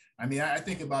legislation. I mean, I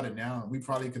think about it now, and we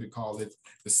probably could have called it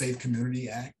the Safe Community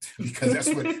Act, because that's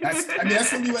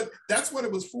what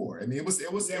it was for. I mean, it was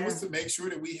to make sure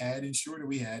that we had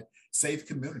safe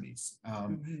communities.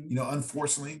 You know,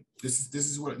 unfortunately, this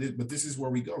is what it is, but this is where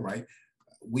we go, right?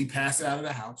 We passed it out of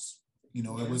the House. You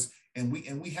know, it was, and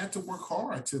we had to work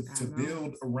hard to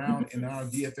build around in our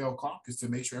DFL caucus to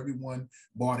make sure everyone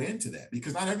bought into that,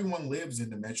 because not everyone lives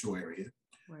in the metro area.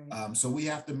 Right. So we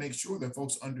have to make sure that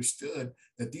folks understood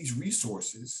that these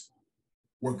resources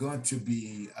were going to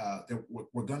be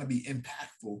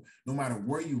impactful no matter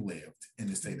where you lived in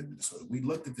the state of Minnesota. We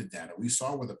looked at the data, we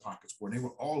saw where the pockets were, and they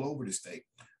were all over the state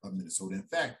of Minnesota. In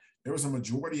fact, there was a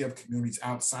majority of communities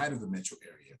outside of the metro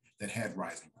area that had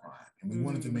rising crime. And we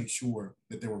wanted to make sure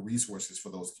that there were resources for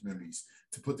those communities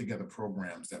to put together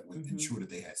programs that would ensure that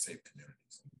they had safe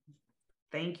communities.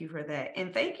 Thank you for that.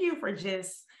 And thank you for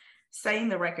just setting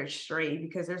the record straight,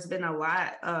 because there's been a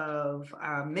lot of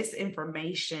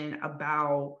misinformation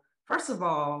about, first of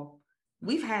all,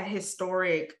 we've had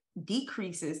historic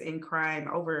decreases in crime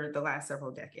over the last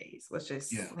several decades. Let's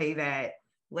just lay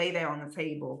that on the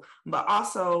table. But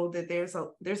also that there's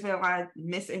been a lot of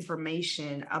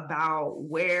misinformation about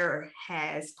where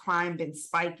has crime been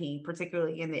spiking,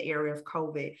 particularly in the area of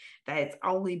COVID, that it's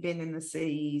only been in the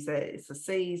cities, that it's the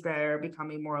cities that are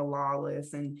becoming more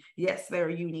lawless. And yes, there are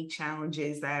unique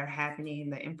challenges that are happening in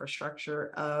the infrastructure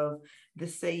of the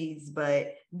cities,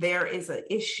 but there is an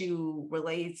issue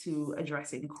related to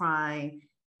addressing crime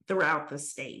throughout the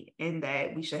state, and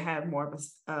that we should have more of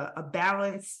a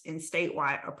balanced and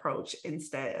statewide approach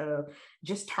instead of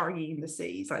just targeting the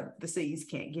cities. Like, the cities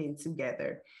can't get it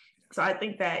together. So I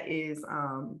think that is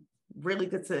really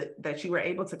good that you were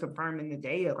able to confirm in the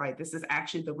data, like, this is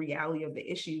actually the reality of the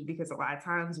issue, because a lot of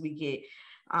times we get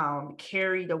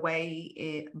carried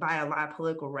away by a lot of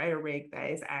political rhetoric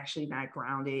that is actually not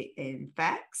grounded in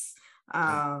facts.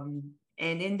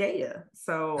 And in data.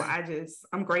 So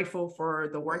I'm grateful for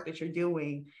the work that you're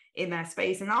doing in that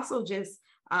space. And also just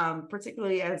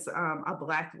particularly as a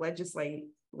Black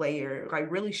legislator, like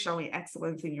really showing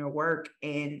excellence in your work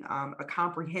and a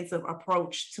comprehensive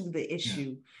approach to the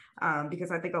issue. Because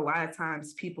I think a lot of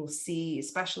times people see,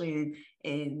 especially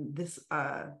in this,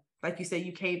 like you said,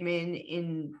 you came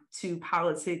into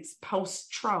politics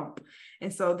post-Trump.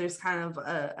 And so there's kind of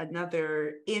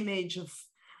another image of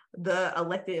the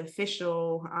elected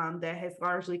official that has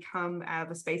largely come out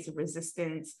of a space of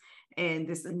resistance, and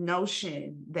this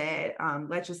notion that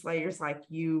legislators like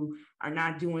you are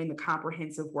not doing the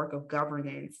comprehensive work of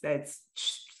governance that's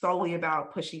solely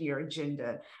about pushing your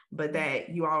agenda, but that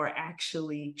you all are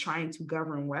actually trying to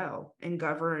govern well and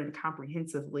govern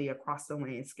comprehensively across the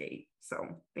landscape.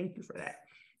 So thank you for that.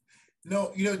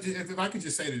 No, you know, if I could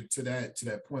just say to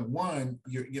that point, one,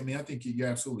 I think you're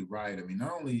absolutely right. I mean,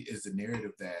 not only is the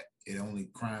narrative that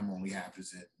crime only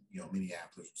happens in,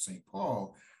 Minneapolis or St.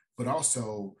 Paul, but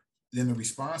also then the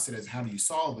response to that is, how do you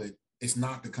solve it? It's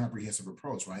not the comprehensive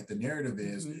approach, right? The narrative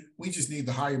is we just need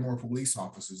to hire more police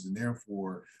officers, and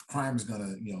therefore crime is going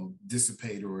to,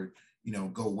 dissipate or,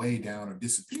 go way down or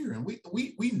disappear. And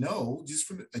we know just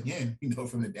from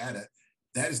the data,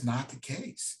 that is not the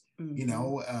case. When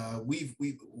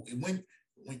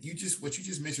what you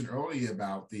just mentioned earlier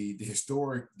about the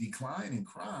historic decline in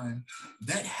crime,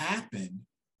 that happened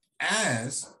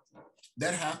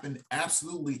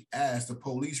absolutely as the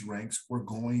police ranks were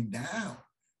going down.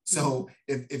 So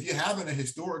if you're having a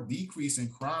historic decrease in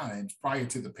crime prior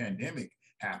to the pandemic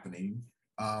happening,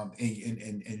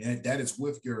 and that is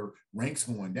with your ranks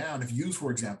going down. If you use, for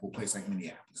example, a place like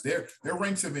Minneapolis, their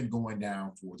ranks have been going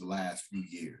down for the last few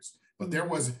years, but there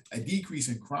was a decrease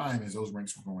in crime as those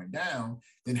ranks were going down.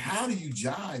 Then how do you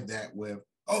jive that with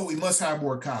oh, we must have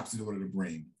more cops in order to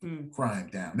bring crime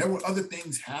down. There were other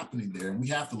things happening there, and we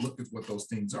have to look at what those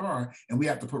things are, and we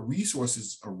have to put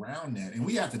resources around that, and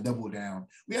we have to double down.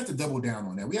 We have to double down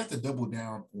on that. We have to double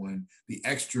down on the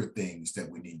extra things that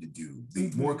we need to do,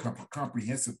 the more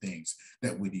comprehensive things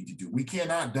that we need to do. We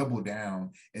cannot double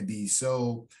down and be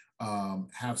so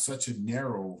have such a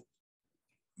narrow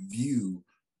view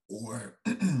or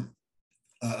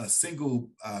a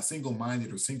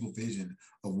single-minded or single vision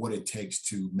of what it takes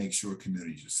to make sure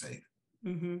communities are safe.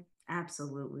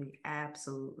 Absolutely.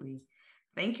 Absolutely.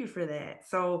 Thank you for that.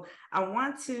 So I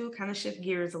want to kind of shift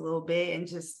gears a little bit and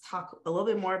just talk a little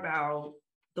bit more about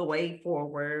the way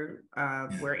forward.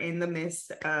 We're in the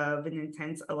midst of an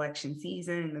intense election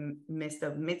season, in the midst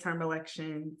of midterm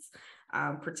elections,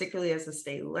 particularly as a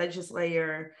state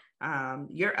legislator.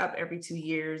 You're up every 2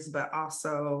 years, but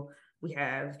also we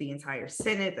have the entire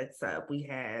Senate that's up. We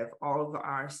have all of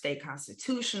our state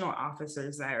constitutional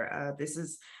officers that are up. This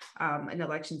is an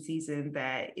election season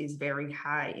that is very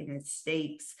high in its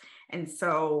stakes. And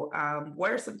so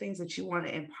what are some things that you want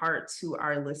to impart to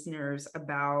our listeners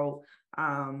about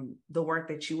the work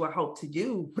that you will hope to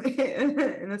do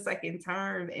in the second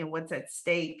term and what's at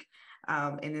stake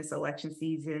in this election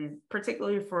season,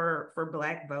 particularly for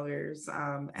Black voters,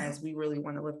 as we really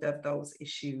want to lift up those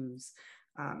issues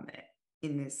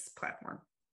in this platform?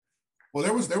 Well,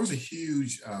 there was a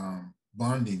huge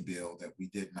bonding bill that we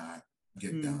did not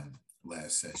get done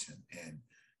last session,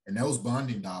 and those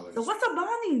bonding dollars. So what's a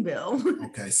bonding bill?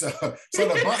 Okay, so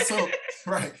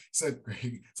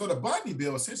the bonding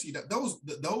bill essentially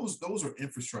those are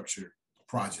infrastructure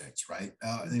projects, right?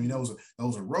 I mean, those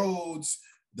are roads,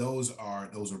 those are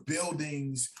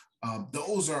buildings.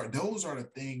 Those are the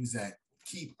things that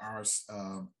keep our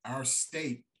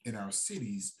state and our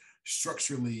cities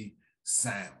structurally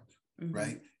sound,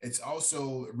 right? It's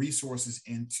also resources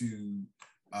into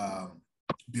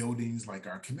buildings like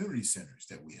our community centers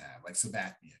that we have, like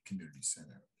Sabathia Community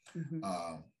Center,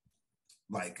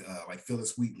 like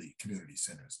Phyllis Wheatley Community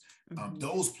Centers.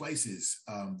 Those places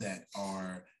that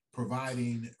are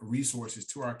providing resources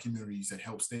to our communities that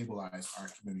help stabilize our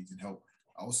communities and help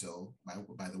also,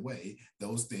 by the way,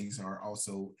 those things are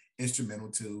also instrumental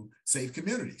to safe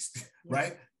communities,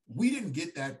 right? We didn't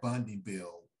get that bonding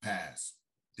bill passed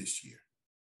this year.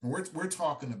 We're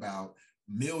talking about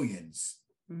millions,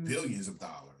 billions of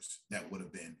dollars that would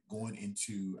have been going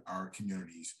into our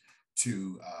communities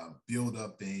to build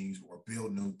up things or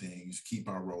build new things, keep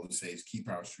our roads safe, keep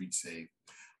our streets safe,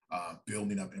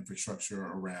 building up infrastructure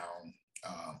around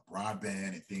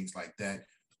broadband and things like that.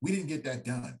 We didn't get that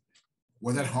done.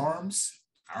 Where that harms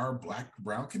our Black and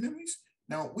brown communities.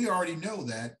 Now, we already know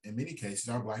that in many cases,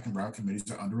 our Black and brown communities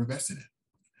are underinvested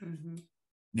in.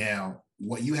 Now,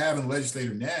 what you have in the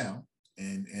legislature now,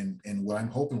 and what I'm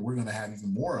hoping we're going to have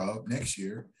even more of next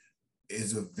year,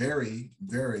 is a very,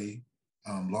 very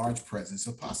large presence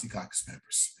of Posse Caucus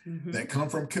members that come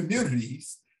from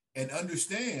communities and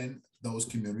understand those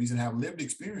communities and have lived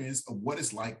experience of what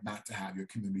it's like not to have your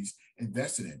communities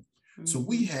invested in. So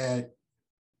we had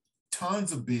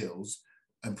tons of bills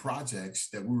and projects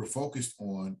that we were focused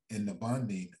on in the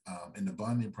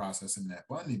bonding process, in that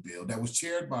bonding bill that was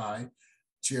chaired by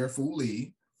Chair Fu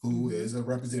Lee, who is a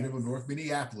representative of North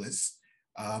Minneapolis.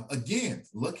 Again,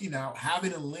 looking out,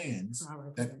 having a lens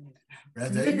that,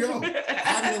 there you go,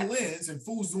 having a lens, and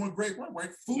Fu's doing great work,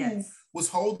 right? Fu was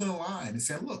holding the line and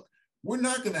saying, look, we're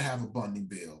not going to have a bonding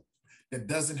bill that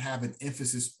doesn't have an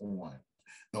emphasis on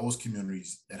those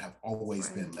communities that have always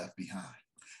been left behind.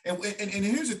 And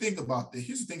here's the thing about this.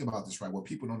 Here's the thing about this, right? What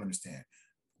people don't understand.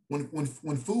 When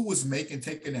Fu was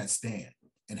taking that stand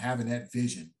and having that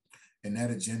vision and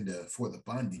that agenda for the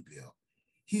bonding bill,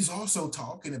 he's also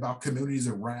talking about communities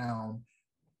around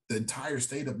the entire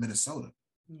state of Minnesota.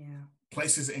 Yeah.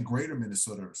 Places in greater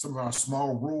Minnesota, some of our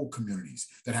small rural communities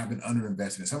that have been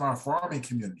underinvested in, some of our farming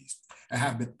communities that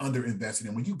have been underinvested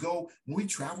in. When we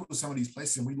travel to some of these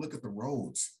places and we look at the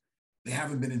roads, they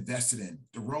haven't been invested in.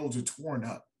 The roads are torn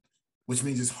up, which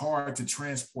means it's hard to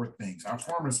transport things. Our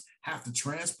farmers have to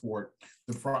transport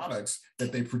the products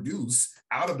that they produce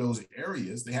out of those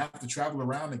areas. They have to travel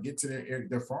around and get to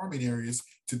their farming areas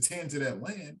to tend to that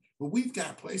land. But we've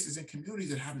got places and communities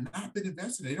that have not been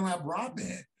invested in. They don't have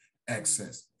broadband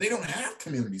access. They don't have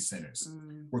community centers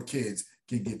where kids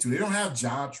can get to. They don't have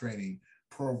job training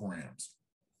programs.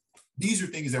 These are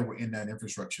things that were in that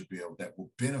infrastructure bill that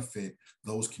will benefit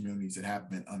those communities that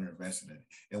have been underinvested in.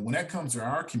 And when that comes to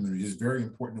our community, it's very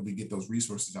important that we get those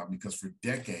resources out, because for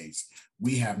decades,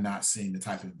 we have not seen the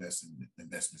type of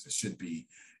investments that should be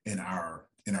in our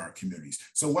communities.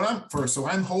 So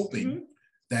I'm hoping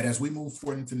that as we move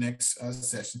forward into the next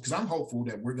session, because I'm hopeful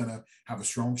that we're going to have a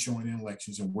strong showing in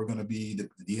elections, and we're going to be, the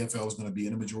DFL is going to be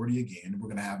in a majority again. We're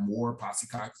going to have more posse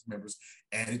caucus members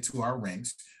added to our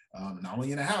ranks, not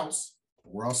only in the House,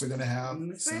 but we're also going to have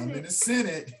some in the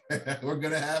Senate. we're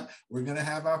going to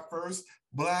have our first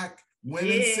Black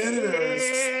women senators.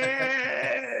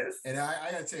 And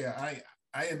I got to tell you,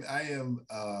 I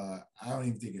don't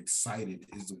even think excited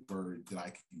is the word that I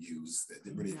can use that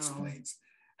really explains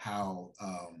how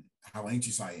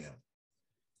anxious I am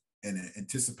and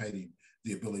anticipating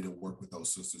the ability to work with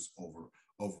those sisters over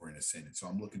in the Senate. So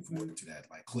I'm looking forward to that.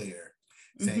 Like Claire,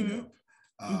 Zainab,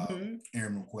 Aaron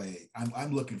McQuaid.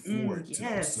 I'm looking forward to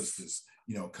those sisters,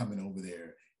 coming over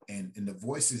there and the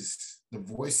voices that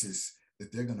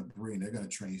they're going to bring. They're going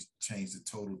to change the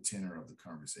total tenor of the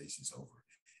conversations over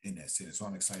in that Senate. So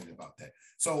I'm excited about that.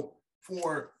 So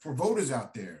for voters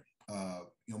out there,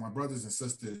 my brothers and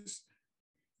sisters,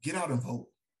 get out and vote.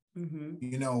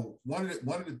 One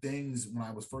of the things when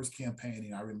I was first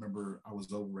campaigning, I remember I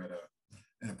was over at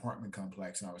an apartment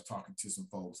complex and I was talking to some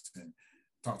folks and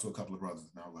talked to a couple of brothers,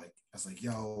 and I was like,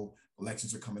 yo,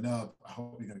 elections are coming up. I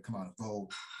hope you're going to come out and vote.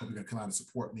 Hope you're going to come out and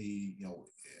support me.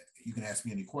 You can ask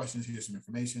me any questions. Here's some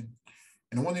information.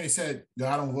 And the one thing they said, yo,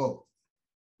 I don't vote.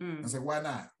 I was like, why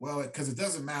not? Well, because it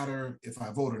doesn't matter if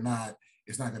I vote or not.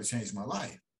 It's not going to change my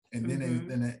life. And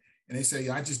then they say,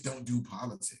 I just don't do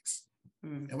politics.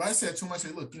 And what I said to them, I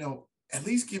said, look, at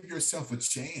least give yourself a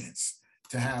chance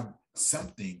to have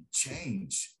something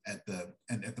change at the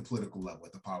political level,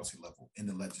 at the policy level, in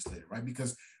the legislature, right?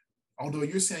 Because although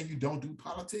you're saying you don't do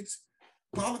politics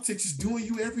is doing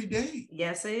you every day.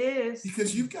 Yes, it is.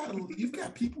 Because you've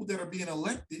got people that are being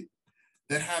elected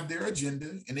that have their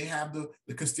agenda, and they have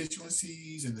the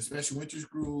constituencies and the special interest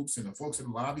groups and the folks that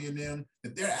are lobbying them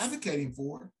that they're advocating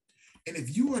for. And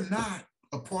if you are not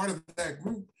a part of that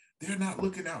group, they're not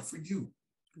looking out for you.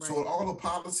 Right. So all the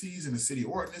policies and the city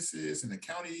ordinances and the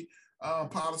county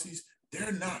policies,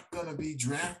 they're not going to be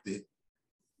drafted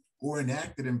or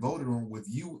enacted and voted on with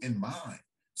you in mind.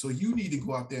 So you need to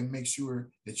go out there and make sure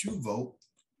that you vote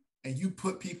and you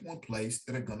put people in place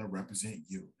that are going to represent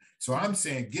you. So I'm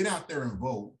saying get out there and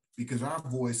vote, because our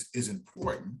voice is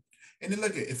important. And then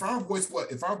look, if our voice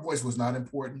was not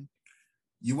important,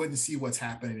 you wouldn't see what's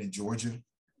happening in Georgia.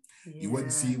 Yes. You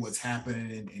wouldn't see what's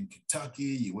happening in Kentucky.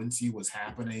 You wouldn't see what's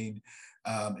happening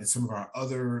in some of our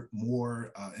other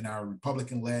more in our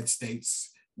Republican-led states,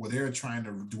 where they're trying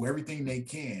to do everything they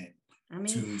can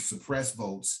to suppress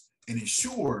votes and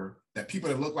ensure that people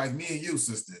that look like me and you,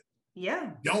 sister,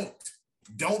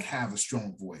 don't have a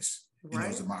strong voice in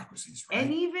those democracies, right?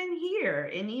 And even here,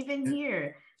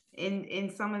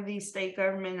 in some of these state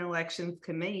government elections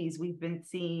committees, we've been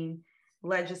seeing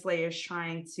legislators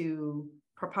trying to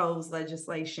propose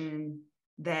legislation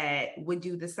that would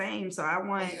do the same. So I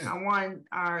want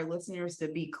our listeners to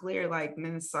be clear, like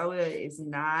Minnesota is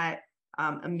not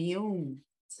immune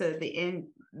to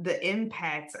the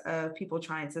impact of people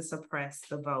trying to suppress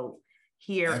the vote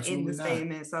here. Absolutely in the state of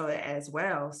Minnesota as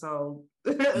well. So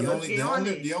the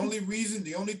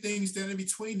only thing standing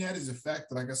between that is the fact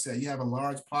that, like I said, you have a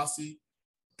large posse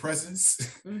presence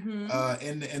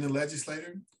in the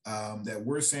legislature that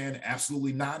we're saying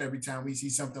absolutely not every time we see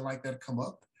something like that come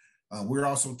up. We're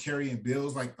also carrying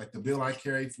bills like the bill I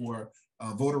carried for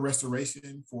voter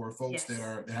restoration for folks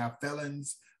that have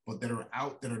felons, but that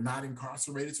are not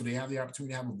incarcerated. So they have the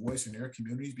opportunity to have a voice in their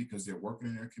communities because they're working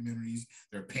in their communities,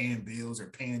 they're paying bills,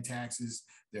 they're paying taxes,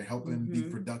 they're helping be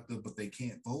productive, but they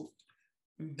can't vote.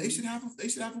 They should have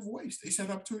a voice. They should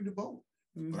have an opportunity to vote.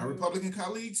 But our Republican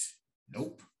colleagues,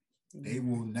 nope, they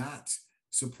will not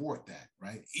support that,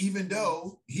 right? Even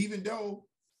though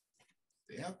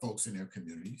they have folks in their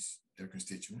communities, their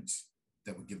constituents,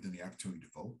 that would give them the opportunity to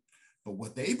vote. But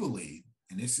what they believe,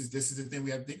 and this is the thing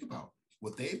we have to think about,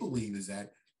 what they believe is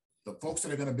that the folks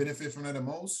that are going to benefit from that the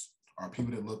most are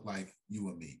people that look like you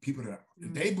and me, people that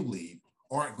they believe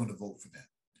aren't going to vote for them.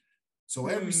 So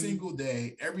every single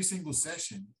day, every single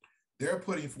session, they're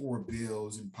putting forward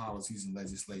bills and policies and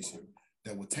legislation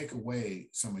that will take away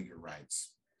some of your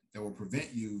rights, that will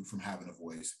prevent you from having a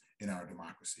voice in our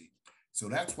democracy. So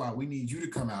that's why we need you to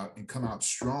come out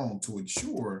strong to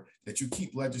ensure that you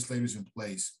keep legislators in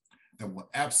place that will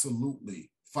absolutely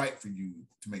fight for you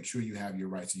to make sure you have your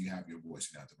rights and you have your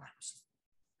voice in our democracy.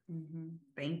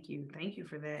 Thank you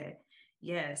for that.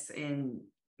 Yes, and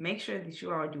make sure that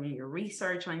you are doing your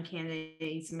research on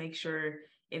candidates. Make sure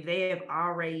if they have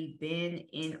already been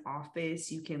in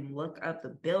office, you can look up the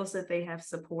bills that they have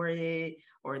supported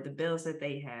or the bills that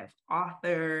they have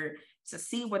authored to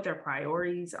see what their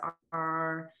priorities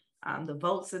are. the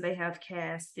votes that they have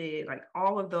casted, like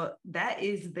all of that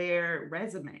is their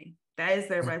resume. That is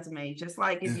their Yeah. resume. Just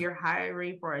like if Yeah. you're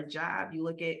hiring for a job, you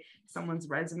look at someone's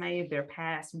resume, of their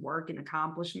past work and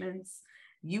accomplishments.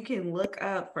 You can look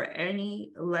up for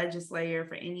any legislator,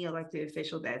 for any elected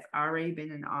official that's already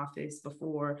been in office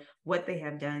before, what they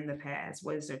have done in the past,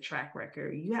 what is their track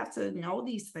record. You have to know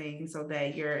these things so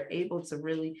that you're able to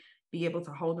really be able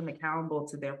to hold them accountable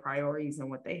to their priorities and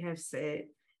what they have said.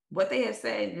 What they have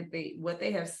said, what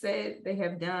they have said they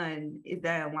have done, is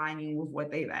that aligning with what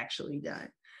they've actually done.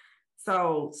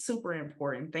 So super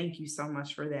important. Thank you so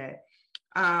much for that.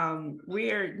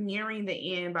 We're nearing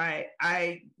the end, but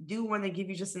I do want to give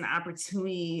you just an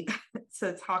opportunity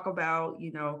to talk about,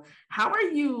 how are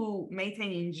you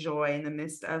maintaining joy in the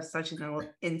midst of such an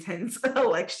intense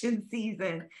election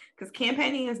season? Because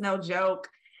campaigning is no joke.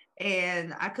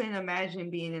 And I couldn't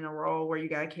imagine being in a role where you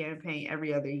got to campaign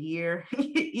every other year,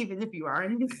 even if you are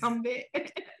an incumbent.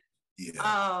 Yeah.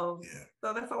 Yeah.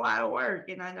 So that's a lot of work.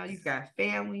 And I know you've Yeah. got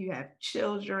family, you have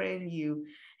children, you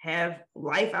have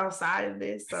life outside of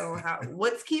this. So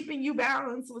what's keeping you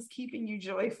balanced? What's keeping you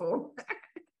joyful?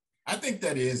 I think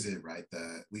that is it, right?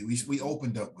 We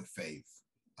opened up with faith.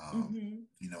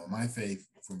 Mm-hmm. My faith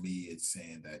for me, it's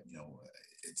saying that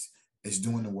it's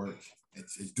doing the work.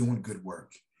 It's doing good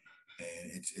work,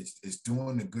 and it's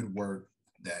doing the good work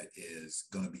that is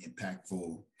going to be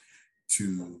impactful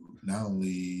to not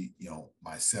only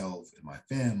myself and my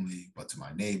family, but to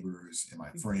my neighbors and my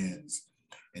friends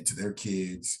and to their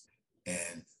kids,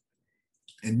 and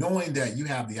knowing that you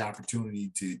have the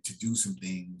opportunity to do some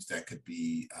things that could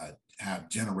be have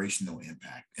generational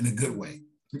impact in a good way.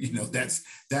 That's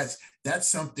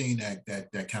something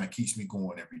that kind of keeps me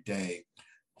going every day.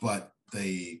 But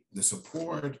the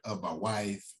support of my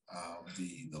wife,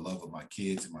 the love of my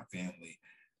kids and my family,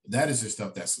 that is the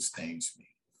stuff that sustains me.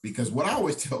 Because what I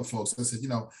always tell folks, I said,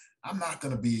 I'm not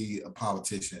going to be a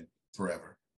politician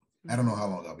forever. I don't know how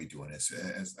long I'll be doing this.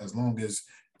 As long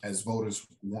as voters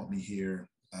want me here,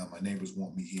 my neighbors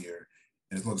want me here,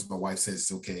 and as long as my wife says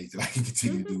it's okay that I can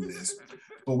continue to do this.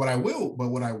 But what I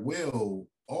will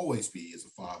always be is a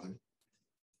father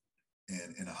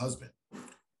and a husband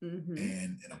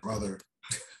and a brother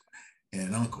and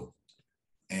an uncle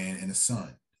and a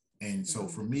son. And so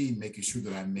for me, making sure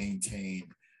that I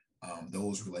maintain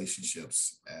those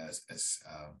relationships as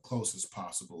close as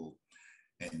possible,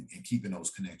 and keeping those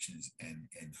connections and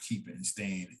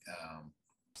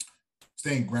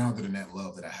staying grounded in that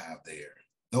love that I have there.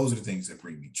 Those are the things that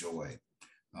bring me joy.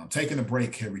 Taking a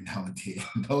break every now and then.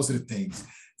 Those are the things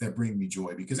that bring me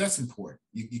joy, because that's important.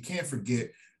 You can't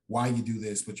forget why you do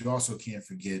this, but you also can't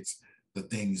forget the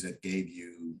things that gave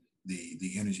you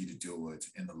the energy to do it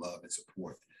and the love and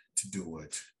support to do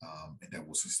it, and that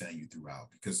will sustain you throughout.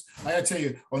 Because I gotta tell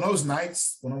you, on those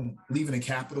nights when I'm leaving the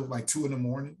Capitol like 2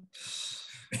 a.m,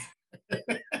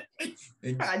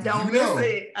 I don't miss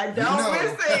it. I don't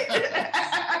miss it.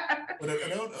 But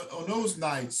on those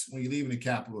nights when you're leaving the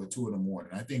Capitol at 2 a.m,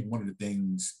 I think one of the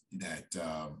things that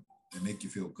make you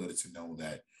feel good is to know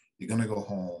that you're gonna go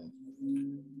home,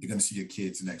 you're gonna see your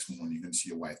kids the next morning, you're gonna see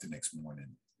your wife the next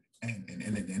morning, and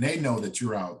they know that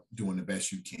you're out doing the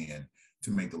best you can to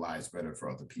make the lives better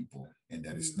for other people, and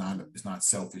that it's not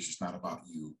selfish, it's not about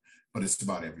you, but it's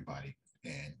about everybody.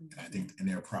 And I think, and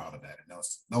they're proud of that. And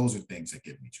those are things that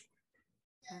give me joy.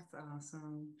 That's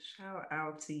awesome. Shout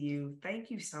out to you.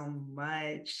 Thank you so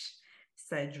much,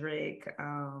 Cedrick,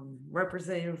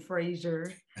 Representative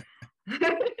Frazier.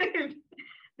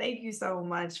 Thank you so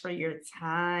much for your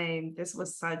time. This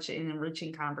was such an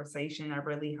enriching conversation. I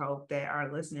really hope that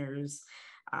our listeners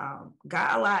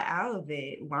got a lot out of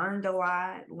it, learned a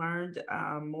lot, learned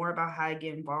more about how to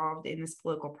get involved in this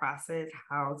political process,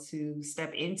 how to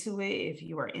step into it if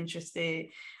you are interested,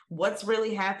 what's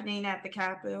really happening at the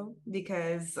Capitol,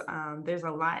 because there's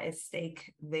a lot at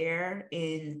stake there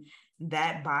in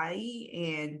that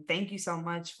body. And thank you so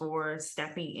much for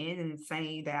stepping in and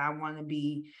saying that I want to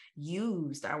be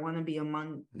used. I want to be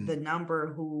among the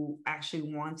number who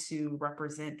actually want to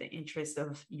represent the interests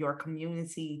of your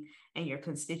community and your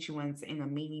constituents in a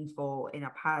meaningful, in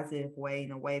a positive way,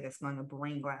 in a way that's going to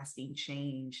bring lasting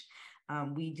change.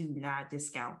 We do not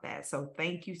discount that. So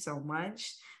thank you so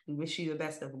much. We wish you the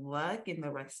best of luck in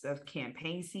the rest of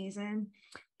campaign season.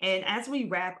 And as we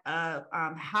wrap up,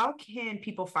 how can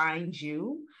people find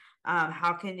you?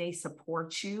 How can they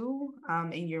support you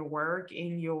in your work,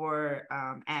 in your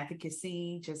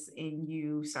advocacy, just in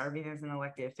you serving as an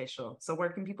elected official? So where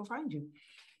can people find you?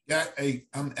 Yeah,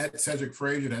 I'm at Cedrick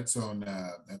Frazier. That's on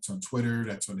Twitter.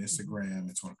 That's on Instagram.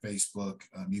 It's on Facebook.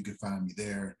 You can find me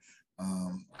there.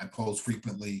 I post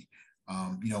frequently.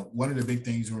 One of the big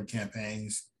things during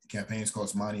campaigns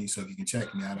cost money. So if you can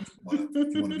check me out if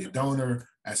you want to be a donor,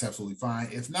 that's absolutely fine.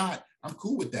 If not, I'm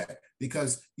cool with that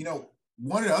because,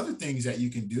 one of the other things that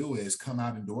you can do is come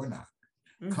out and door knock,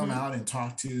 come out and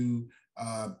talk to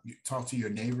your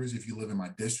neighbors. If you live in my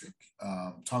district,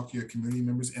 talk to your community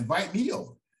members, invite me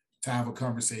over to have a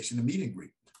conversation, a meet and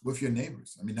greet with your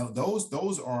neighbors. I mean,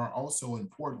 those are also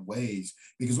important ways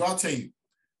because I'll tell you,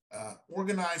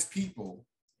 organized people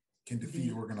can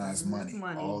defeat organized money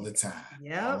all the time.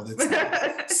 Yep. All the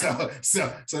time.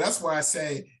 So that's why I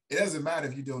say it doesn't matter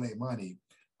if you donate money.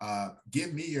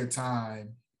 Give me your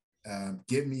time.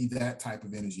 Give me that type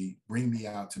of energy. Bring me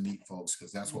out to meet folks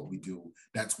because that's what we do.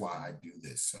 That's why I do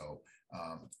this. So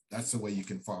that's the way you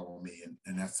can follow me,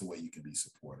 and that's the way you can be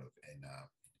supportive. And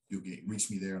you'll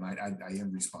reach me there, and I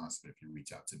am responsive if you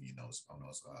reach out to me on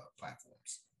those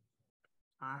platforms.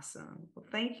 Awesome. Well,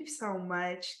 thank you so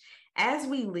much. As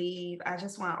we leave, I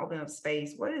just want to open up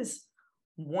space. What is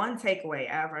one takeaway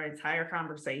out of our entire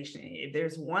conversation? If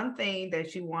there's one thing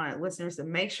that you want listeners to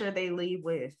make sure they leave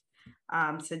with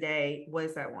today, what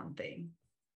is that one thing?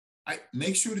 I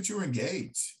make sure that you're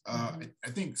engaged. I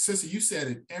think, sister, you said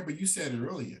it, Amber, you said it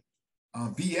earlier.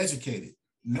 Be educated.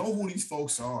 Know who these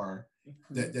folks are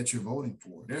that you're voting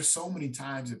for. There's so many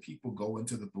times that people go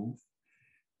into the booth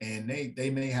and they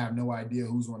may have no idea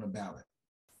who's on the ballot.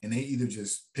 And they either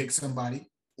just pick somebody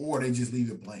or they just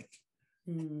leave it blank.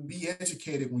 Be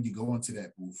educated when you go into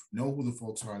that booth. Know who the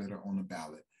folks are that are on the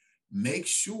ballot. Make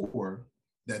sure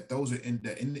that those are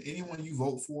anyone you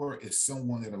vote for is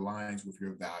someone that aligns with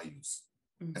your values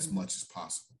as much as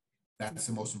possible. That's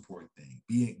the most important thing.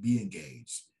 Be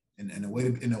engaged. And the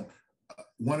way to,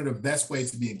 one of the best ways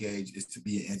to be engaged is to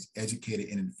be educated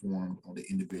and informed on the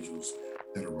individuals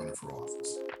that are running for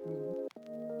office.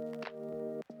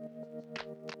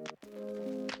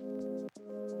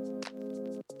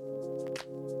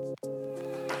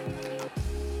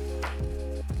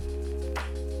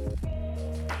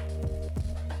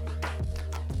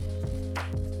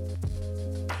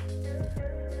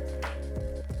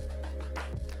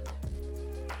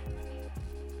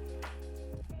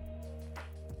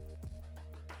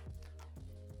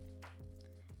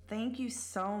 Thank you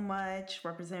so much,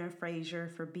 Representative Frazier,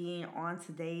 for being on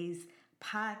today's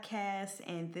podcast.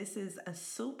 And this is a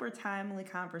super timely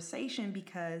conversation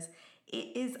because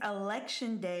it is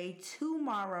Election Day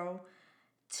tomorrow,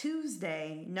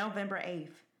 Tuesday, November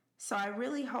 8th. So I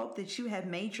really hope that you have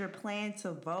made your plan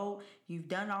to vote. You've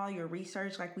done all your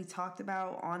research like we talked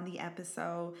about on the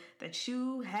episode, that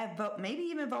you have maybe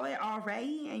even voted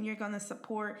already, and you're going to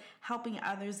support helping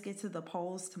others get to the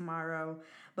polls tomorrow.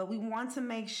 But we want to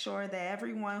make sure that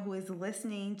everyone who is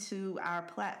listening to our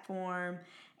platform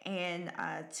and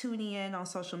tuning in on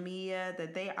social media,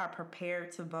 that they are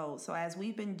prepared to vote. So as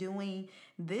we've been doing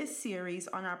this series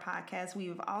on our podcast,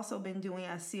 we've also been doing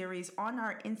a series on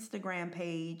our Instagram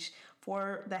page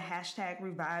for the hashtag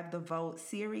Revive the Vote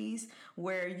series,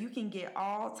 where you can get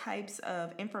all types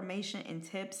of information and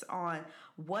tips on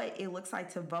what it looks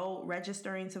like to vote,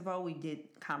 registering to vote. We did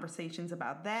conversations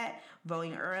about that.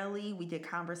 Voting early, we did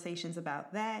conversations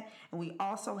about that. And we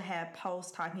also have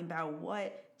posts talking about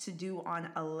what to do on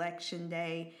Election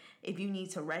Day. If you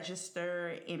need to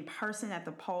register in person at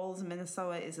the polls,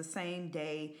 Minnesota is the same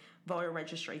day voter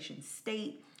registration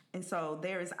state. And so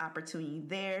there is opportunity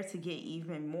there to get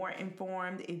even more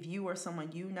informed if you or someone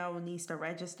you know needs to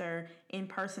register in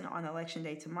person on Election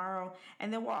Day tomorrow.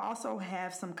 And then we'll also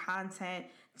have some content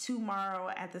tomorrow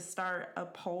at the start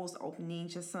of polls opening,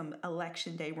 just some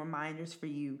Election Day reminders for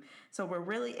you. So we're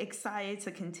really excited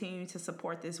to continue to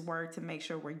support this work to make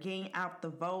sure we're getting out the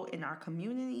vote in our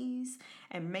communities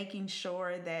and making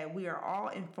sure that we are all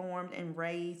informed and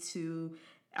ready to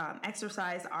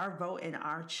exercise our vote and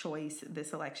our choice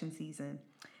this election season.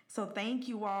 So thank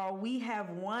you all. We have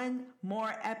one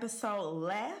more episode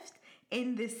left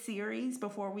in this series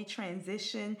before we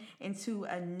transition into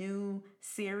a new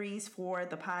series for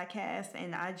the podcast.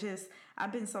 And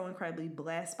I've been so incredibly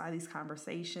blessed by these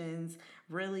conversations,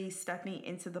 really stepping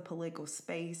into the political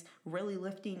space, really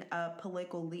lifting up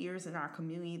political leaders in our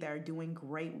community that are doing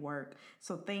great work.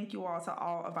 So thank you all to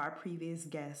all of our previous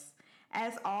guests.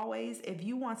 As always, if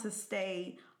you want to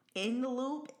stay in the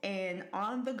loop and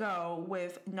on the go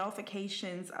with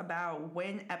notifications about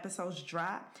when episodes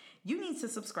drop, you need to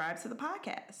subscribe to the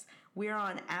podcast. We're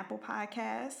on Apple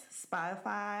Podcasts,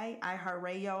 Spotify,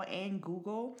 iHeartRadio, and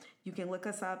Google. You can look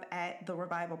us up at The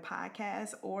Revival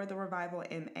Podcast or The Revival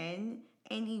MN.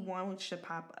 Anyone should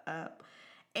pop up.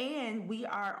 And we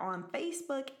are on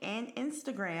Facebook and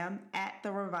Instagram at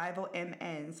The Revival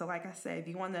MN. So like I said, if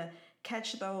you want to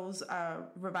catch those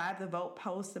Revive the Vote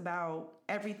posts about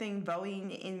everything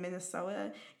voting in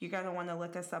Minnesota, you're going to want to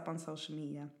look us up on social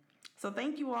media. So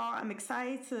thank you all. I'm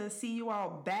excited to see you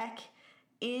all back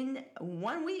in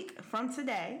 1 week from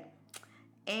today.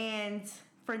 And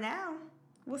for now,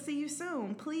 we'll see you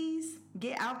soon. Please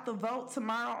get out the vote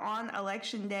tomorrow on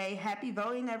Election Day. Happy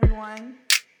voting, everyone.